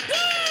are at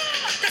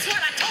war. That's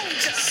what I told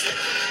you.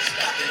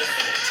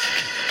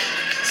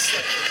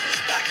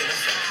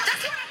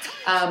 That's what I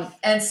told you.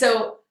 And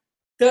so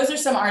those are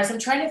some artists. I'm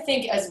trying to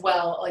think as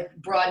well, like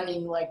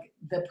broadening like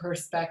the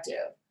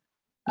perspective.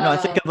 I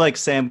think of like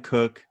Sam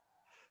Cooke.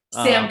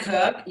 Sam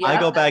Cooke. Yeah, I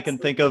go back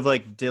and think of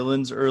like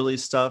Dylan's early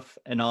stuff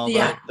and all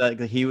that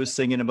he was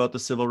singing about the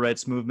civil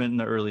rights movement in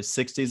the early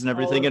 60s and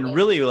everything. And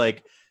really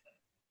like,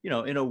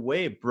 in a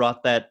way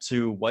brought that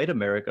to white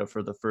America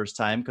for the first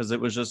time, because it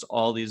was just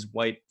all these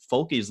white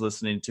folkies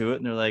listening to it.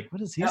 And they're like,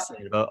 what is he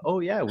saying about? Oh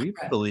yeah, we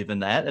believe in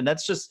that. And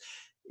that's just,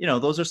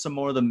 those are some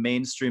more of the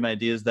mainstream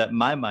ideas that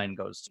my mind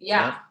goes to.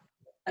 Yeah. Right?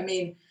 I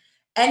mean,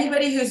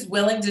 anybody who's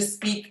willing to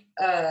speak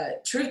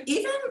truth,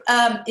 even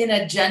in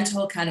a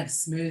gentle, kind of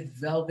smooth,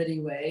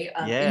 velvety way.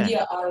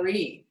 India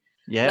Ari.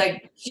 Yeah.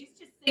 Like she's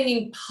just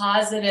singing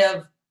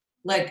positive,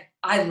 like,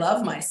 I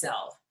love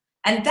myself.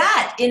 And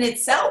that in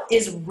itself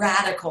is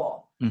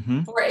radical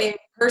for a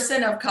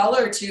person of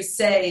color to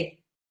say,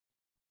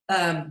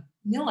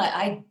 no,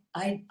 I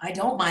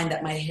don't mind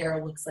that my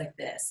hair looks like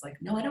this. Like,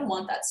 no, I don't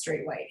want that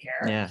straight white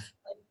hair. Yeah.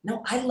 Like,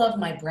 no, I love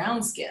my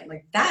brown skin.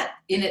 Like that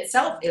in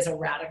itself is a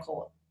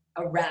radical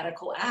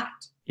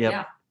act. Yep.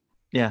 Yeah.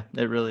 Yeah,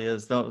 it really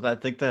is. Though I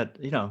think that,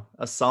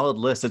 a solid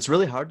list. It's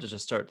really hard to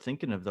just start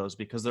thinking of those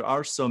because there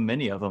are so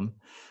many of them.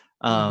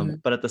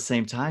 But at the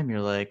same time,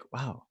 you're like,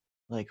 wow,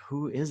 like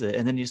who is it?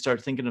 And then you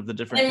start thinking of the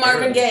different. And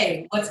Marvin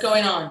Gaye, what's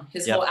going on?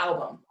 His whole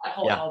album,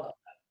 album,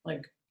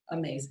 like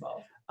amazing.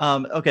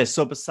 Okay,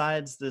 so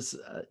besides this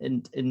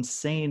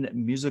insane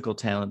musical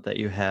talent that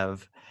you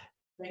have,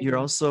 you're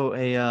also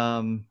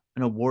an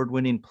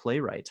award-winning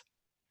playwright.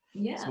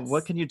 Yes. So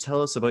what can you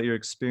tell us about your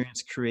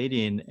experience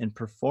creating and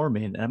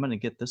performing? And I'm going to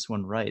get this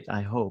one right,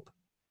 I hope.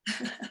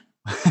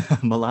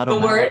 Mulatto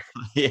math.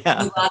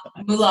 Yeah.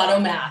 Mulatto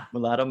math.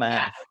 Mulatto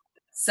math. Yeah.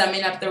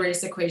 Summing up the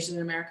race equation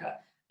in America.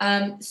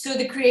 So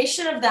the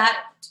creation of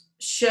that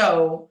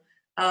show,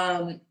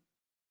 I'm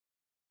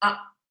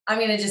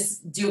going to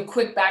just do a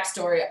quick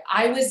backstory.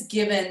 I was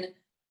given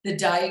the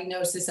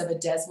diagnosis of a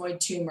desmoid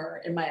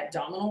tumor in my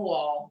abdominal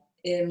wall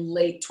in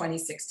late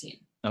 2016.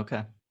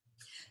 Okay.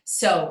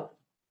 So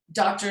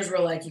doctors were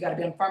like, you got to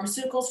be on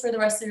pharmaceuticals for the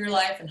rest of your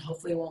life and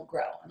hopefully it won't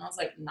grow. And I was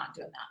like, not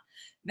doing that.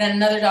 Then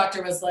another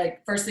doctor was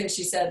like, first thing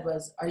she said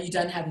was, are you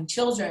done having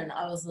children?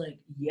 I was like,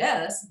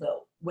 yes,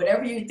 but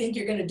whatever you think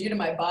you're going to do to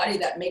my body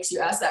that makes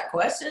you ask that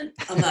question,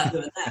 I'm not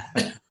doing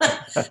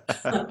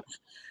that.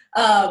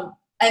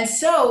 And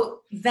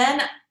so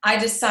then I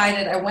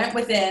decided, I went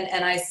within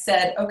and I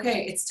said,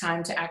 okay, it's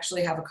time to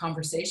actually have a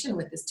conversation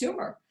with this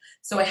tumor.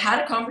 So I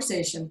had a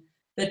conversation.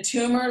 The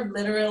tumor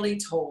literally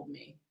told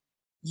me,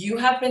 you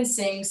have been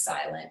staying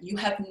silent. You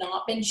have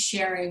not been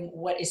sharing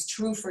what is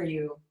true for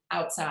you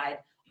outside.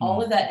 All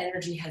of that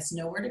energy has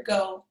nowhere to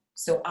go.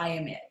 So I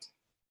am it.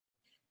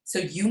 So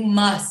you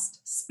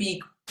must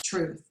speak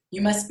truth.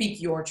 You must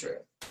speak your truth.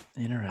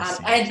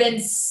 Interesting. I had been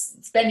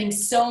spending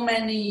so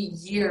many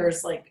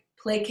years like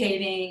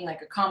placating,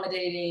 like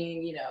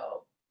accommodating,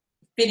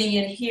 fitting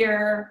in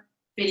here,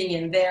 fitting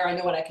in there. I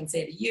know what I can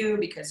say to you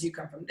because you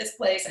come from this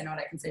place. I know what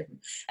I can say from,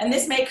 and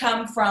this may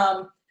come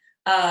from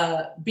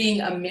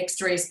being a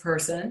mixed race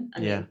person. I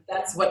mean,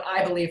 that's what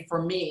I believe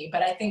for me,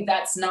 but I think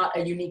that's not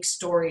a unique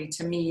story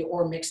to me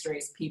or mixed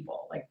race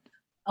people. Like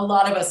a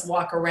lot of us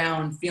walk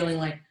around feeling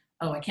like,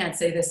 oh, I can't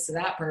say this to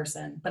that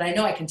person, but I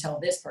know I can tell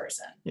this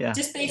person. Yeah.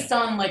 Just based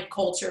on like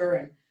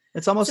culture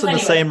It's almost So in the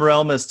anyway, same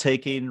realm as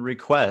taking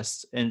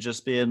requests and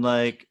just being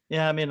like,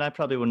 yeah, I mean, I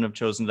probably wouldn't have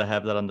chosen to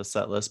have that on the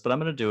set list, but I'm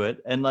going to do it.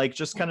 And like,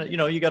 just kind of,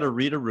 you got to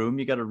read a room,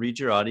 you got to read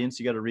your audience,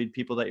 you got to read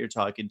people that you're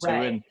talking to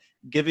right. and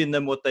giving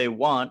them what they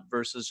want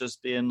versus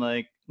just being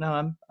like, no,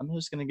 I'm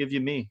just going to give you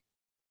me.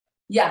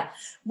 Yeah.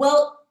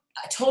 Well,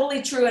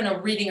 totally true in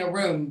a reading a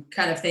room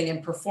kind of thing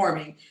and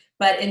performing.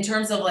 But in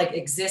terms of like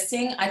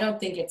existing, I don't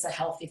think it's a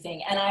healthy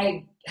thing. And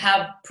I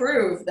have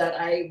proof that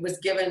I was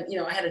given,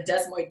 I had a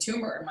desmoid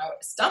tumor in my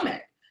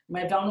stomach,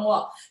 my abdominal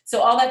wall.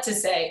 So all that to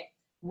say,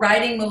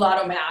 writing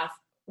Mulatto Math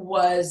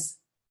was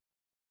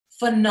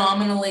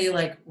phenomenally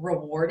like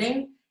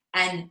rewarding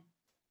and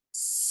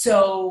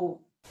so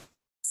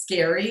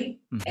scary.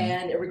 Mhm.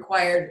 And it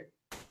required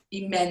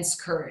immense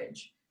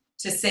courage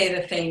to say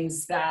the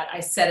things that I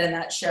said in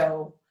that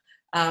show,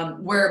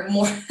 where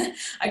more,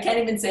 I can't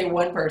even say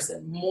one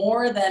person,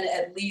 more than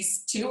at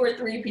least 2 or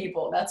 3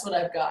 people, that's what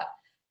I've got,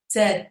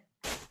 said,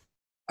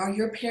 are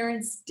your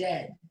parents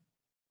dead?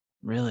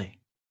 Really?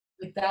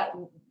 With that,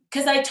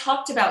 because I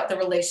talked about the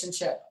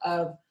relationship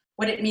of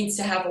what it means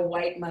to have a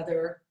white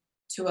mother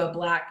to a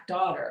Black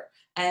daughter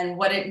and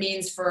what it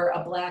means for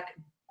a Black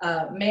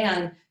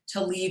man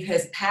to leave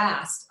his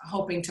past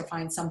hoping to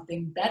find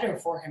something better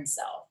for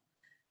himself.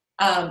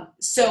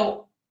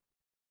 So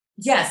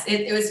yes,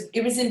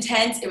 it was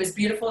intense. It was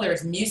beautiful. There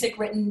was music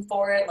written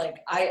for it.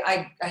 Like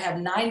I have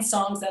 9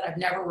 songs that I've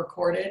never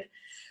recorded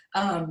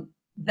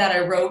that I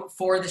wrote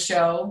for the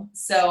show.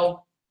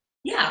 So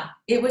yeah,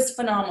 it was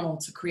phenomenal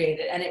to create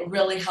it, and it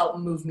really helped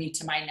move me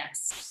to my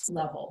next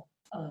level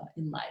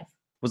in life.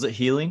 Was it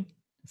healing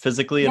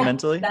physically and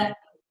mentally?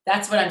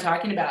 That's what I'm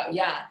talking about.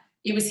 Yeah,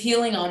 it was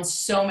healing on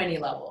so many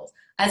levels.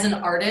 As an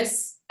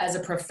artist, as a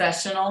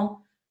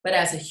professional, but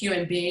as a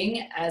human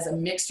being, as a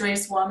mixed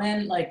race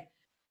woman, like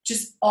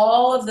just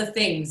all of the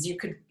things you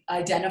could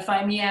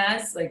identify me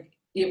as, like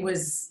it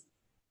was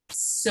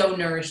so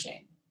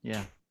nourishing.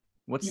 Yeah.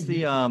 What's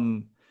the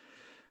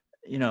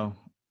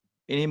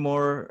any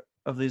more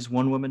of these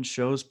one woman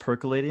shows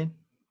percolating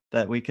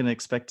that we can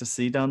expect to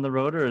see down the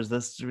road, or is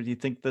this, do you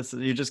think this,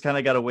 you just kind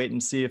of got to wait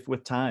and see if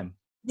with time?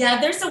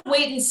 Yeah, there's a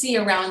wait and see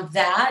around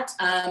that.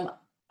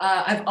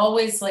 I've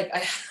always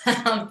I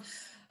have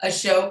a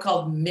show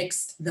called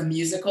Mixed the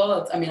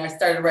Musical. I mean, I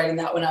started writing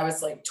that when I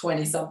was like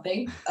 20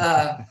 something.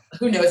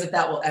 Who knows if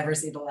that will ever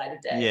see the light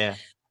of day. Yeah.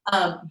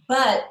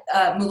 But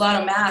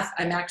Mulatto Math,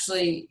 I'm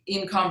actually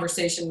in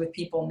conversation with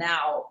people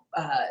now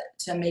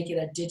to make it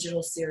a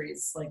digital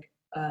series, like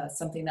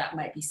something that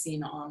might be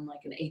seen on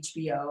like an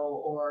HBO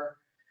or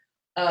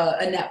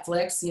a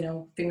Netflix,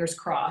 fingers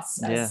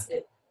crossed as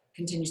it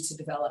continues to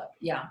develop.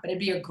 Yeah, but it'd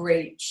be a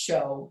great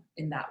show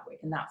in that way,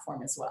 in that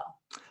form as well.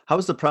 How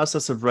was the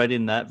process of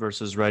writing that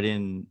versus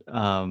writing,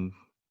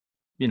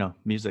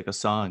 music, a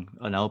song,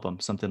 an album,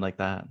 something like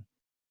that?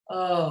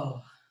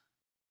 Oh,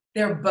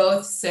 they're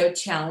both so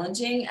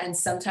challenging, and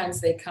sometimes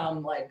they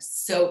come like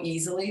so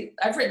easily.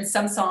 I've written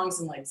some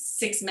songs in like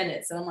 6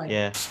 minutes, and I'm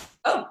like,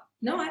 oh,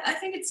 no, I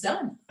think it's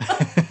done.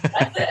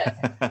 That's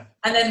it.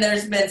 And then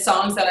there's been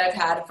songs that I've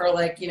had for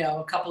like,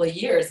 a couple of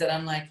years that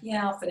I'm like,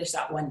 yeah, I'll finish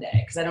that one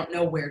day because I don't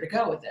know where to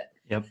go with it.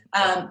 Yep.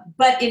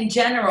 But in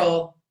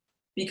general,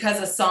 because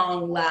a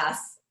song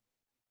lasts,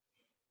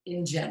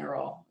 in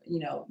general,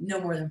 no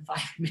more than 5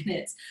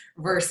 minutes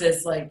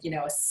versus like, a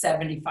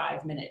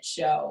 75-minute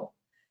show.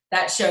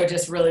 That show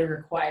just really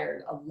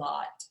required a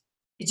lot.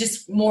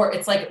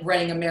 It's like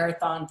running a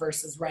marathon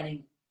versus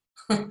running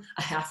a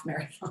half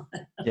marathon.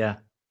 Yeah.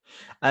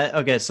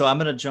 Okay, so I'm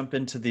going to jump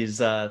into these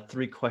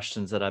 3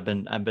 questions that I've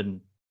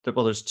been,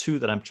 well, there's 2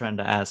 that I'm trying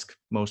to ask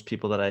most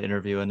people that I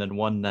interview, and then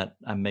 1 that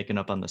I'm making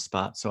up on the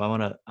spot. So I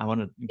want to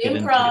get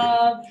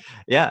Improv. into it.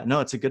 Yeah, no,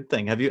 it's a good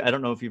thing. I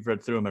don't know if you've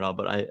read through them at all,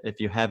 but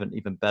if you haven't,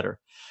 even better.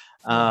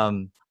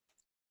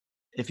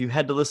 If you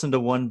had to listen to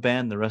one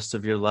band the rest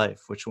of your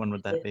life, which one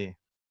would that be?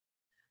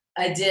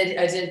 I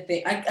did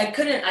think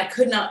I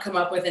could not come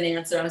up with an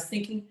answer. I was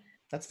thinking,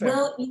 that's fair.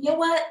 Well, you know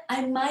what?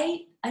 I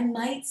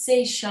might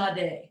say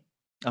Sade.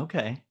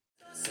 Okay.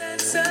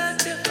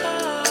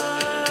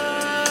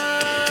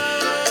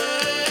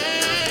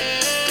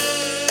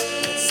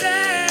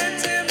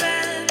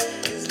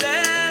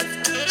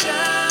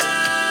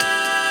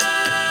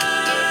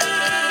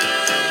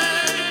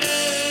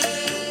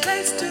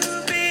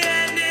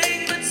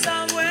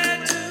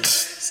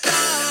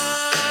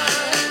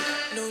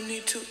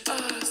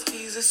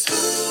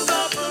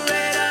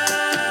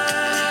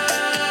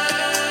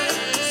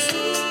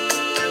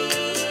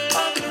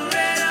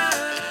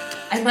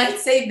 I might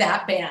say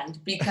that band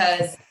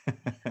because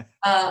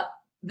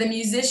the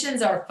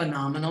musicians are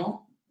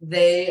phenomenal.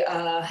 They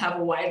have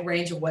a wide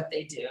range of what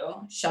they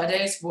do.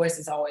 Sade's voice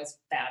is always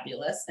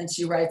fabulous, and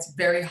she writes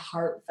very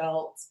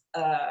heartfelt,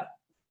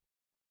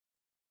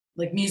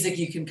 like music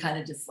you can kind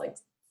of just like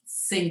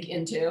sink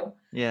into.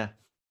 Yeah.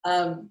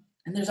 And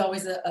there's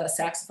always a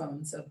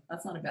saxophone, so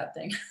that's not a bad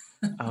thing.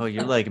 Oh,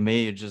 you're like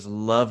me. You just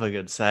love a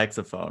good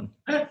saxophone.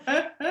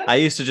 I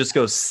used to just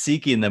go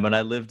seeking them when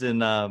I lived in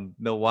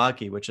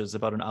Milwaukee, which is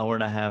about an hour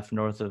and a half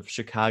north of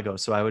Chicago.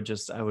 So I would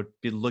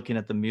be looking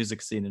at the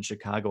music scene in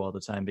Chicago all the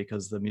time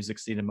because the music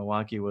scene in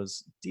Milwaukee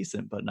was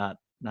decent, but not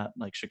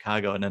like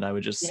Chicago. And then I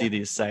would just see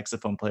these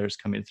saxophone players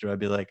coming through. I'd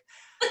be like,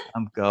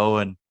 I'm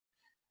going.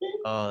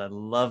 Oh, I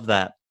love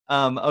that.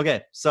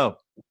 Okay, so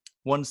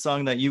one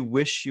song that you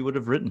wish you would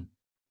have written.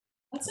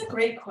 That's a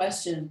great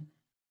question.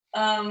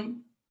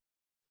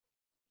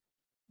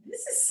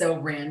 This is so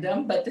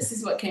random, but this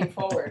is what came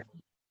forward.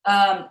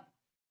 I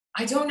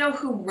don't know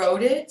who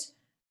wrote it,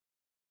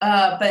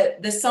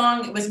 but the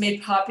song was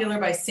made popular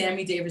by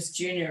Sammy Davis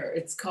Jr.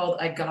 It's called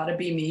I Gotta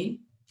Be Me.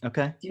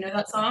 Okay. Do you know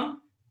that song?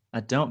 I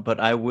don't, but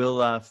I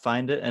will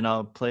find it and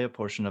I'll play a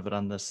portion of it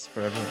on this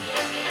for everyone.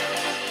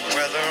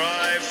 Whether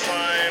I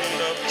find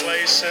a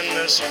place in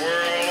this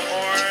world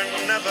or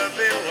never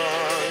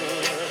belong,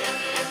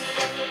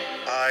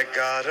 I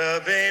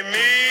gotta be me.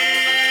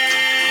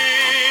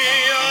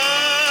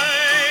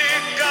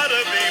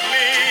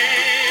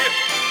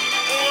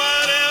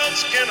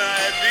 Can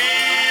I be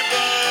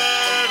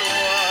but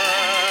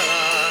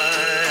what I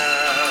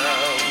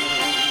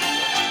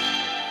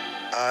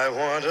am? I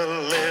want to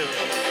live.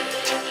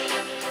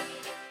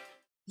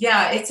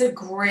 Yeah, it's a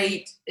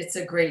great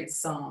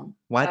song.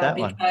 Why that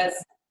one?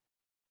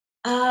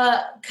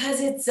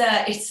 Because it's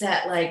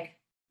that like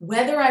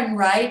whether I'm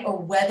right or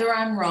whether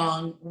I'm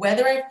wrong,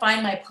 whether I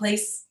find my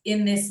place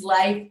in this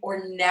life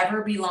or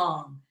never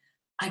belong,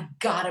 I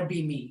gotta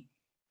be me.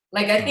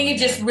 Like I think it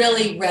just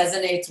really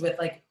resonates with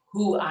like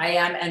who I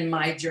am and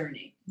my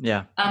journey.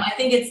 Yeah. I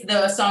think it's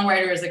the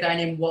songwriter is a guy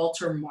named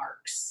Walter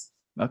Marks.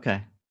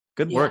 Okay.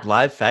 Good work.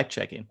 Live fact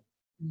checking.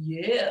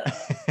 Yeah.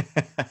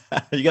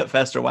 You got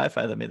faster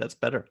Wi-Fi than me. That's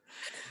better.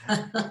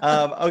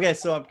 Okay.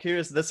 So I'm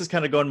curious, this is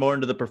kind of going more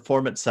into the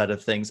performance side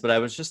of things, but I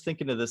was just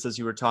thinking of this as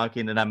you were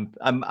talking, and I'm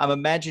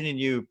imagining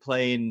you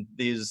playing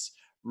these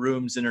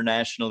rooms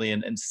internationally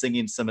and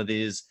singing some of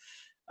these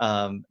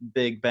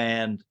big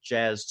band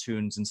jazz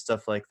tunes and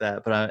stuff like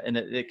that, but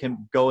it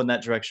can go in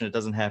that direction. It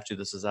doesn't have to.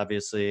 This is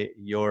obviously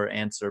your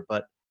answer,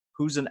 but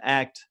who's an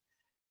act,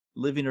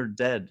 living or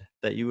dead,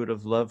 that you would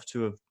have loved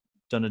to have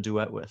done a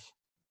duet with?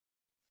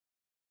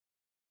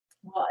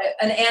 Well,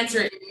 an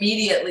answer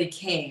immediately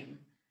came,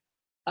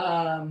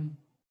 and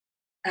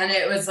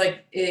it was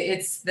like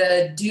it's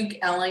the Duke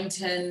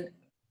Ellington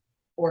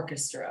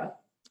Orchestra.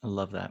 I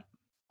love that.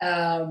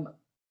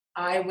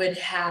 I would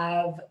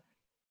have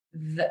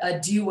a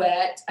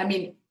duet. I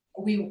mean,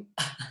 we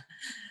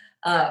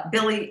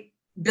Billy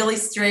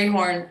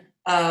Strayhorn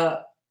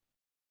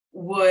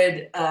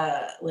would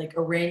like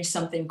arrange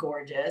something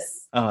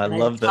gorgeous. Oh, I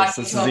love this.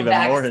 This is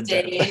even more in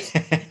depth.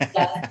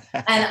 Yeah.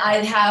 And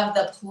I'd have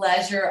the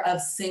pleasure of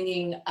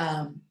singing.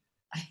 I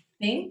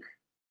think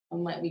I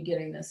might be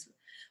getting this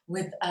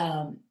with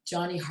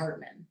Johnny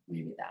Hartman.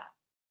 Maybe that.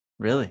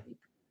 Really?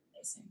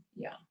 Amazing.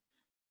 Yeah.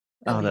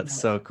 Oh, that's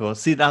so cool.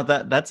 See, now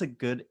that's a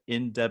good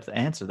in-depth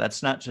answer.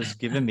 That's not just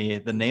giving me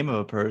the name of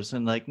a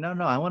person. Like, no,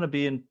 I want to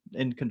be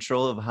in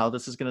control of how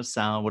this is going to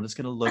sound, what it's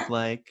going to look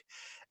like.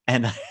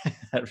 And I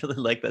really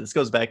like that. This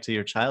goes back to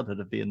your childhood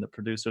of being the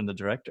producer and the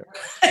director.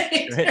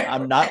 Right?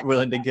 I'm not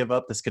willing to give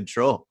up this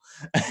control.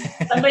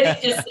 Somebody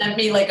just sent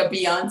me like a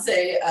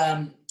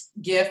Beyonce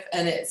GIF,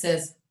 and it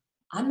says,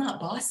 "I'm not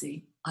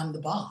bossy, I'm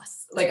the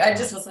boss." Like I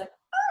just was like,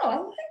 oh, I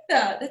like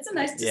that. That's a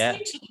nice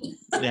distinction.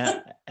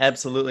 Yeah,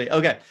 absolutely.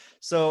 Okay,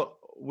 so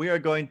we are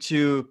going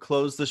to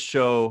close the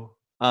show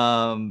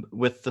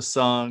with the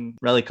song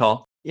Rally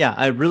Call. Yeah,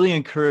 I really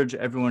encourage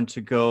everyone to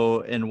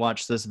go and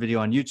watch this video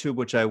on YouTube,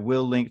 which I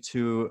will link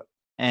to.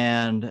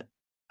 And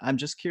I'm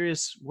just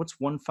curious, what's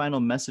one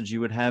final message you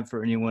would have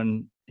for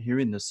anyone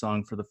hearing this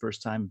song for the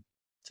first time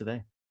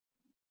today?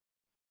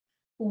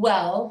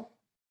 Well,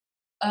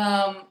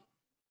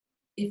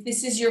 if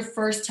this is your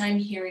first time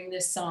hearing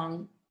this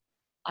song,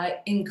 I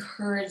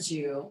encourage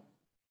you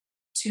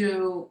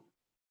to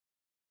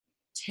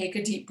take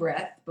a deep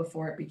breath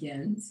before it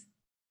begins.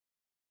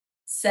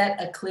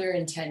 Set a clear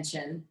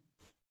intention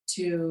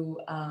to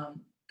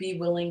be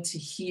willing to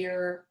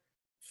hear,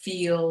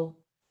 feel,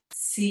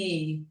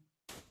 see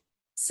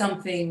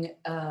something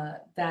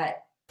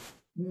that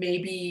may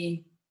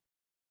be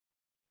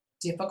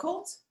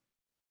difficult,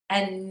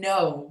 and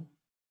know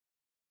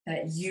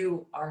that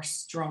you are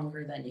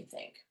stronger than you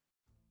think.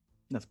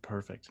 That's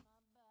perfect.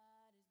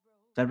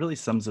 That really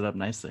sums it up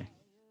nicely.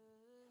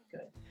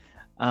 Good.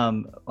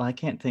 Well, I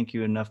can't thank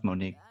you enough,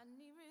 Monique.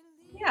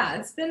 Yeah,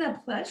 it's been a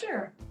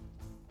pleasure.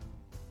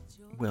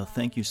 Well,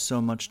 thank you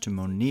so much to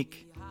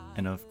Monique.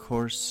 And of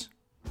course,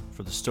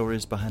 for the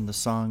stories behind the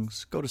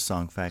songs, go to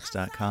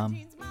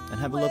songfacts.com and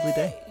have a lovely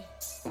day.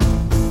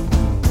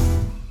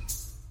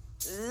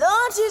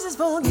 Lord Jesus,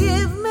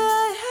 forgive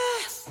me.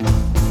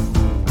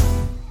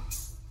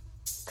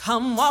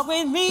 Come walk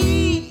with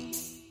me.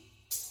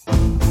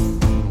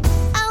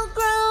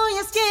 Outgrow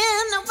your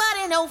skin,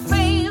 nobody no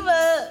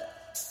favor.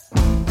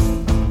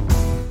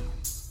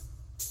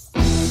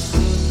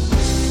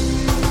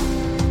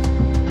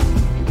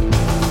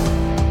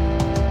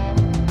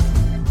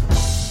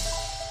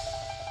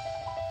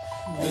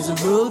 There's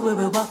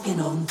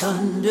walking on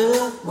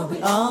thunder, where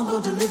we all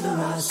go deliver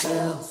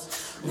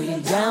ourselves. We're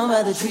down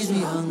by the trees, we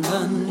hung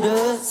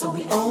under, so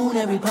we own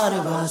every part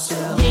of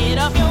ourselves. Get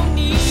off your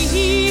knees.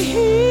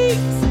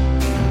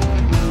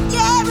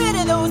 Get rid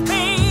of those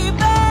papers.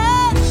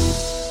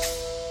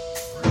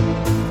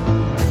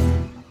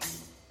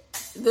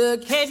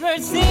 The cage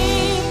bird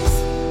sings,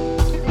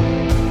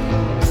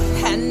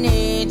 and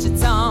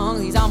nature's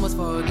song he's almost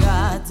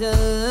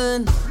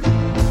forgotten.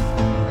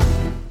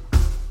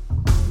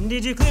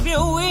 Did you clip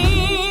your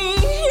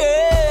wings,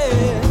 yeah,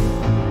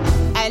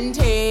 and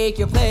take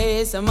your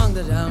place among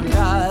the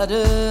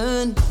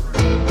downtrodden?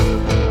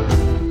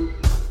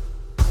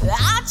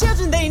 Our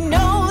children, they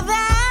know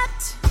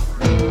that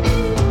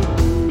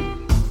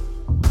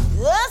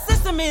the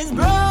system is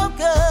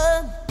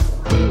broken.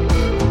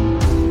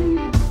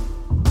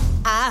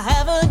 I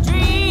have a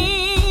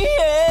dream,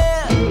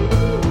 yeah.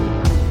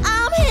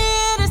 I'm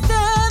here to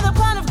stir the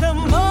pot of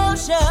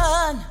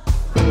commotion.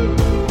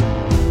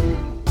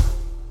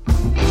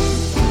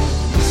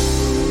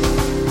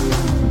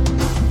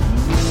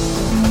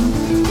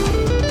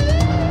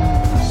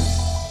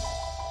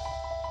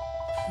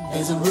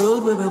 There's a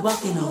road where we're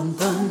walking on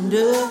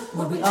thunder,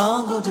 where we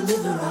all go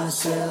deliver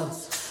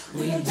ourselves.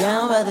 We're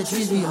down by the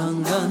trees, we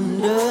hung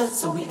under,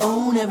 so we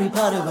own every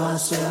part of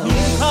ourselves.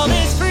 You call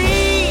this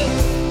free?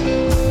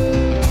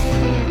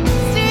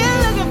 Still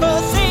looking for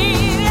a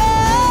savior?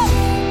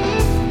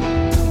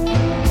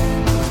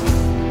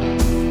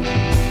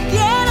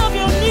 Get off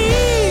your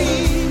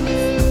knees.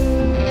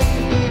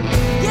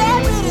 Get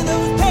rid of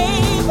those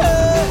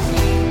papers.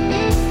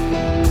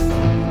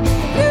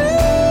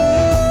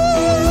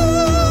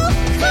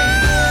 You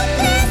call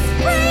this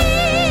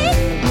free?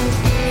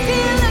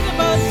 Still looking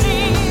for a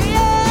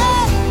savior?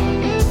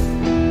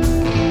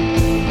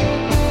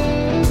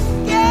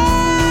 Get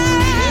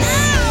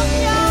off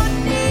your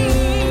knees.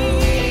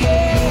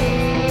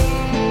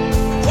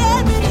 Get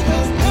rid of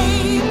those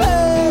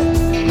papers.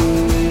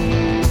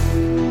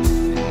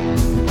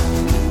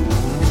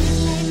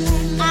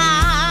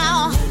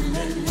 Ow.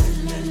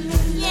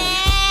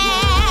 Yeah.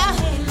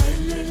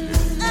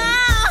 Oh,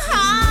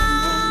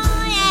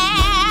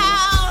 yeah.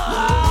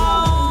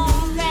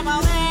 Oh, devil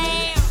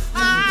name.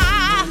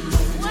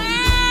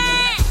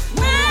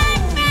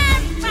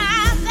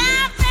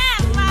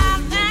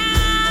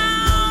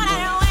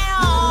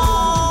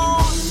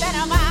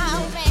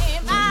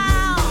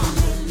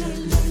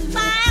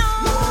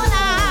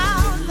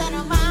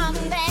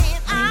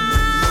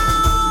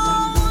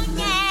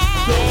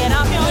 Get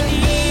off your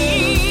knees.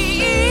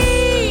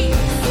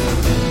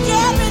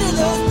 Get rid of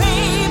those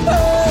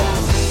papers.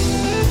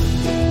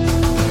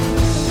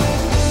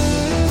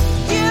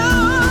 You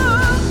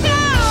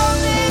call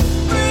this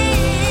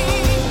free.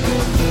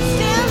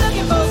 Still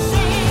looking for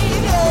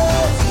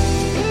saviors.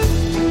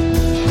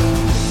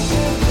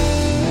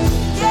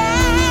 Get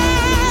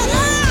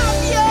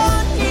off your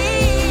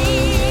knees.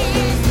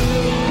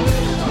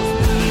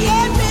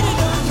 Get rid of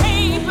those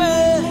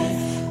papers.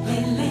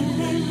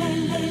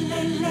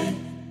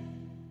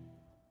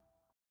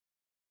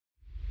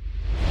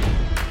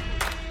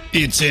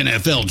 It's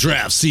NFL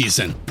draft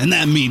season, and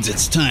that means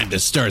it's time to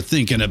start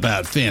thinking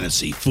about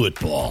fantasy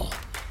football.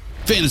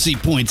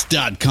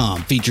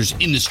 FantasyPoints.com features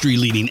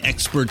industry-leading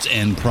experts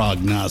and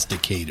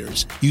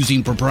prognosticators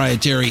using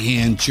proprietary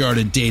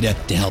hand-charted data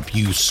to help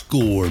you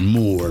score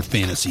more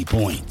fantasy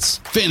points.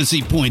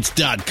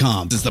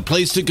 FantasyPoints.com is the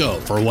place to go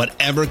for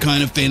whatever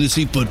kind of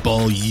fantasy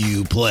football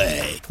you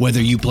play.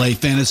 Whether you play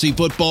fantasy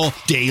football,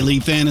 daily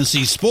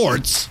fantasy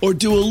sports, or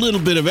do a little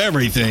bit of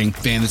everything,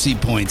 Fantasy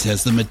Points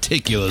has the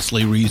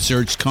meticulously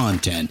researched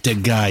content to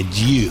guide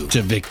you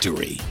to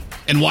victory.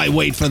 And why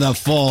wait for the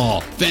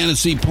fall?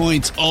 Fantasy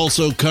Points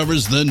also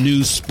covers the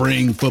new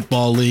spring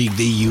football league,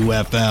 the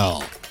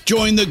UFL.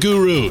 Join the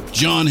guru,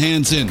 John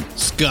Hansen,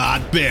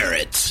 Scott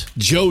Barrett,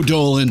 Joe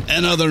Dolan,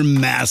 and other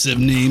massive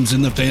names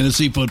in the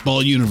fantasy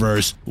football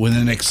universe with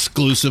an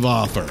exclusive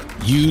offer.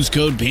 Use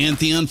code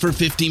Pantheon for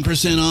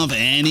 15% off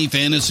any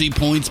Fantasy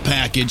Points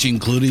package,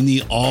 including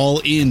the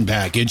all-in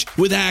package,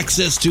 with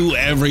access to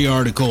every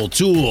article,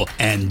 tool,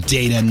 and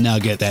data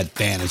nugget that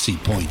Fantasy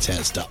Points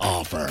has to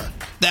offer.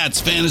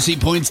 That's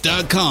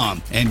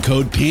FantasyPoints.com and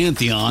code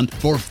Pantheon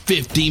for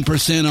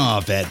 15%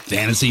 off at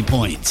Fantasy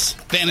Points.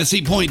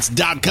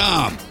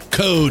 FantasyPoints.com,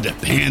 code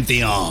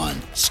Pantheon.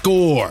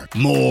 Score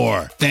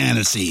more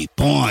fantasy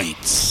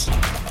points.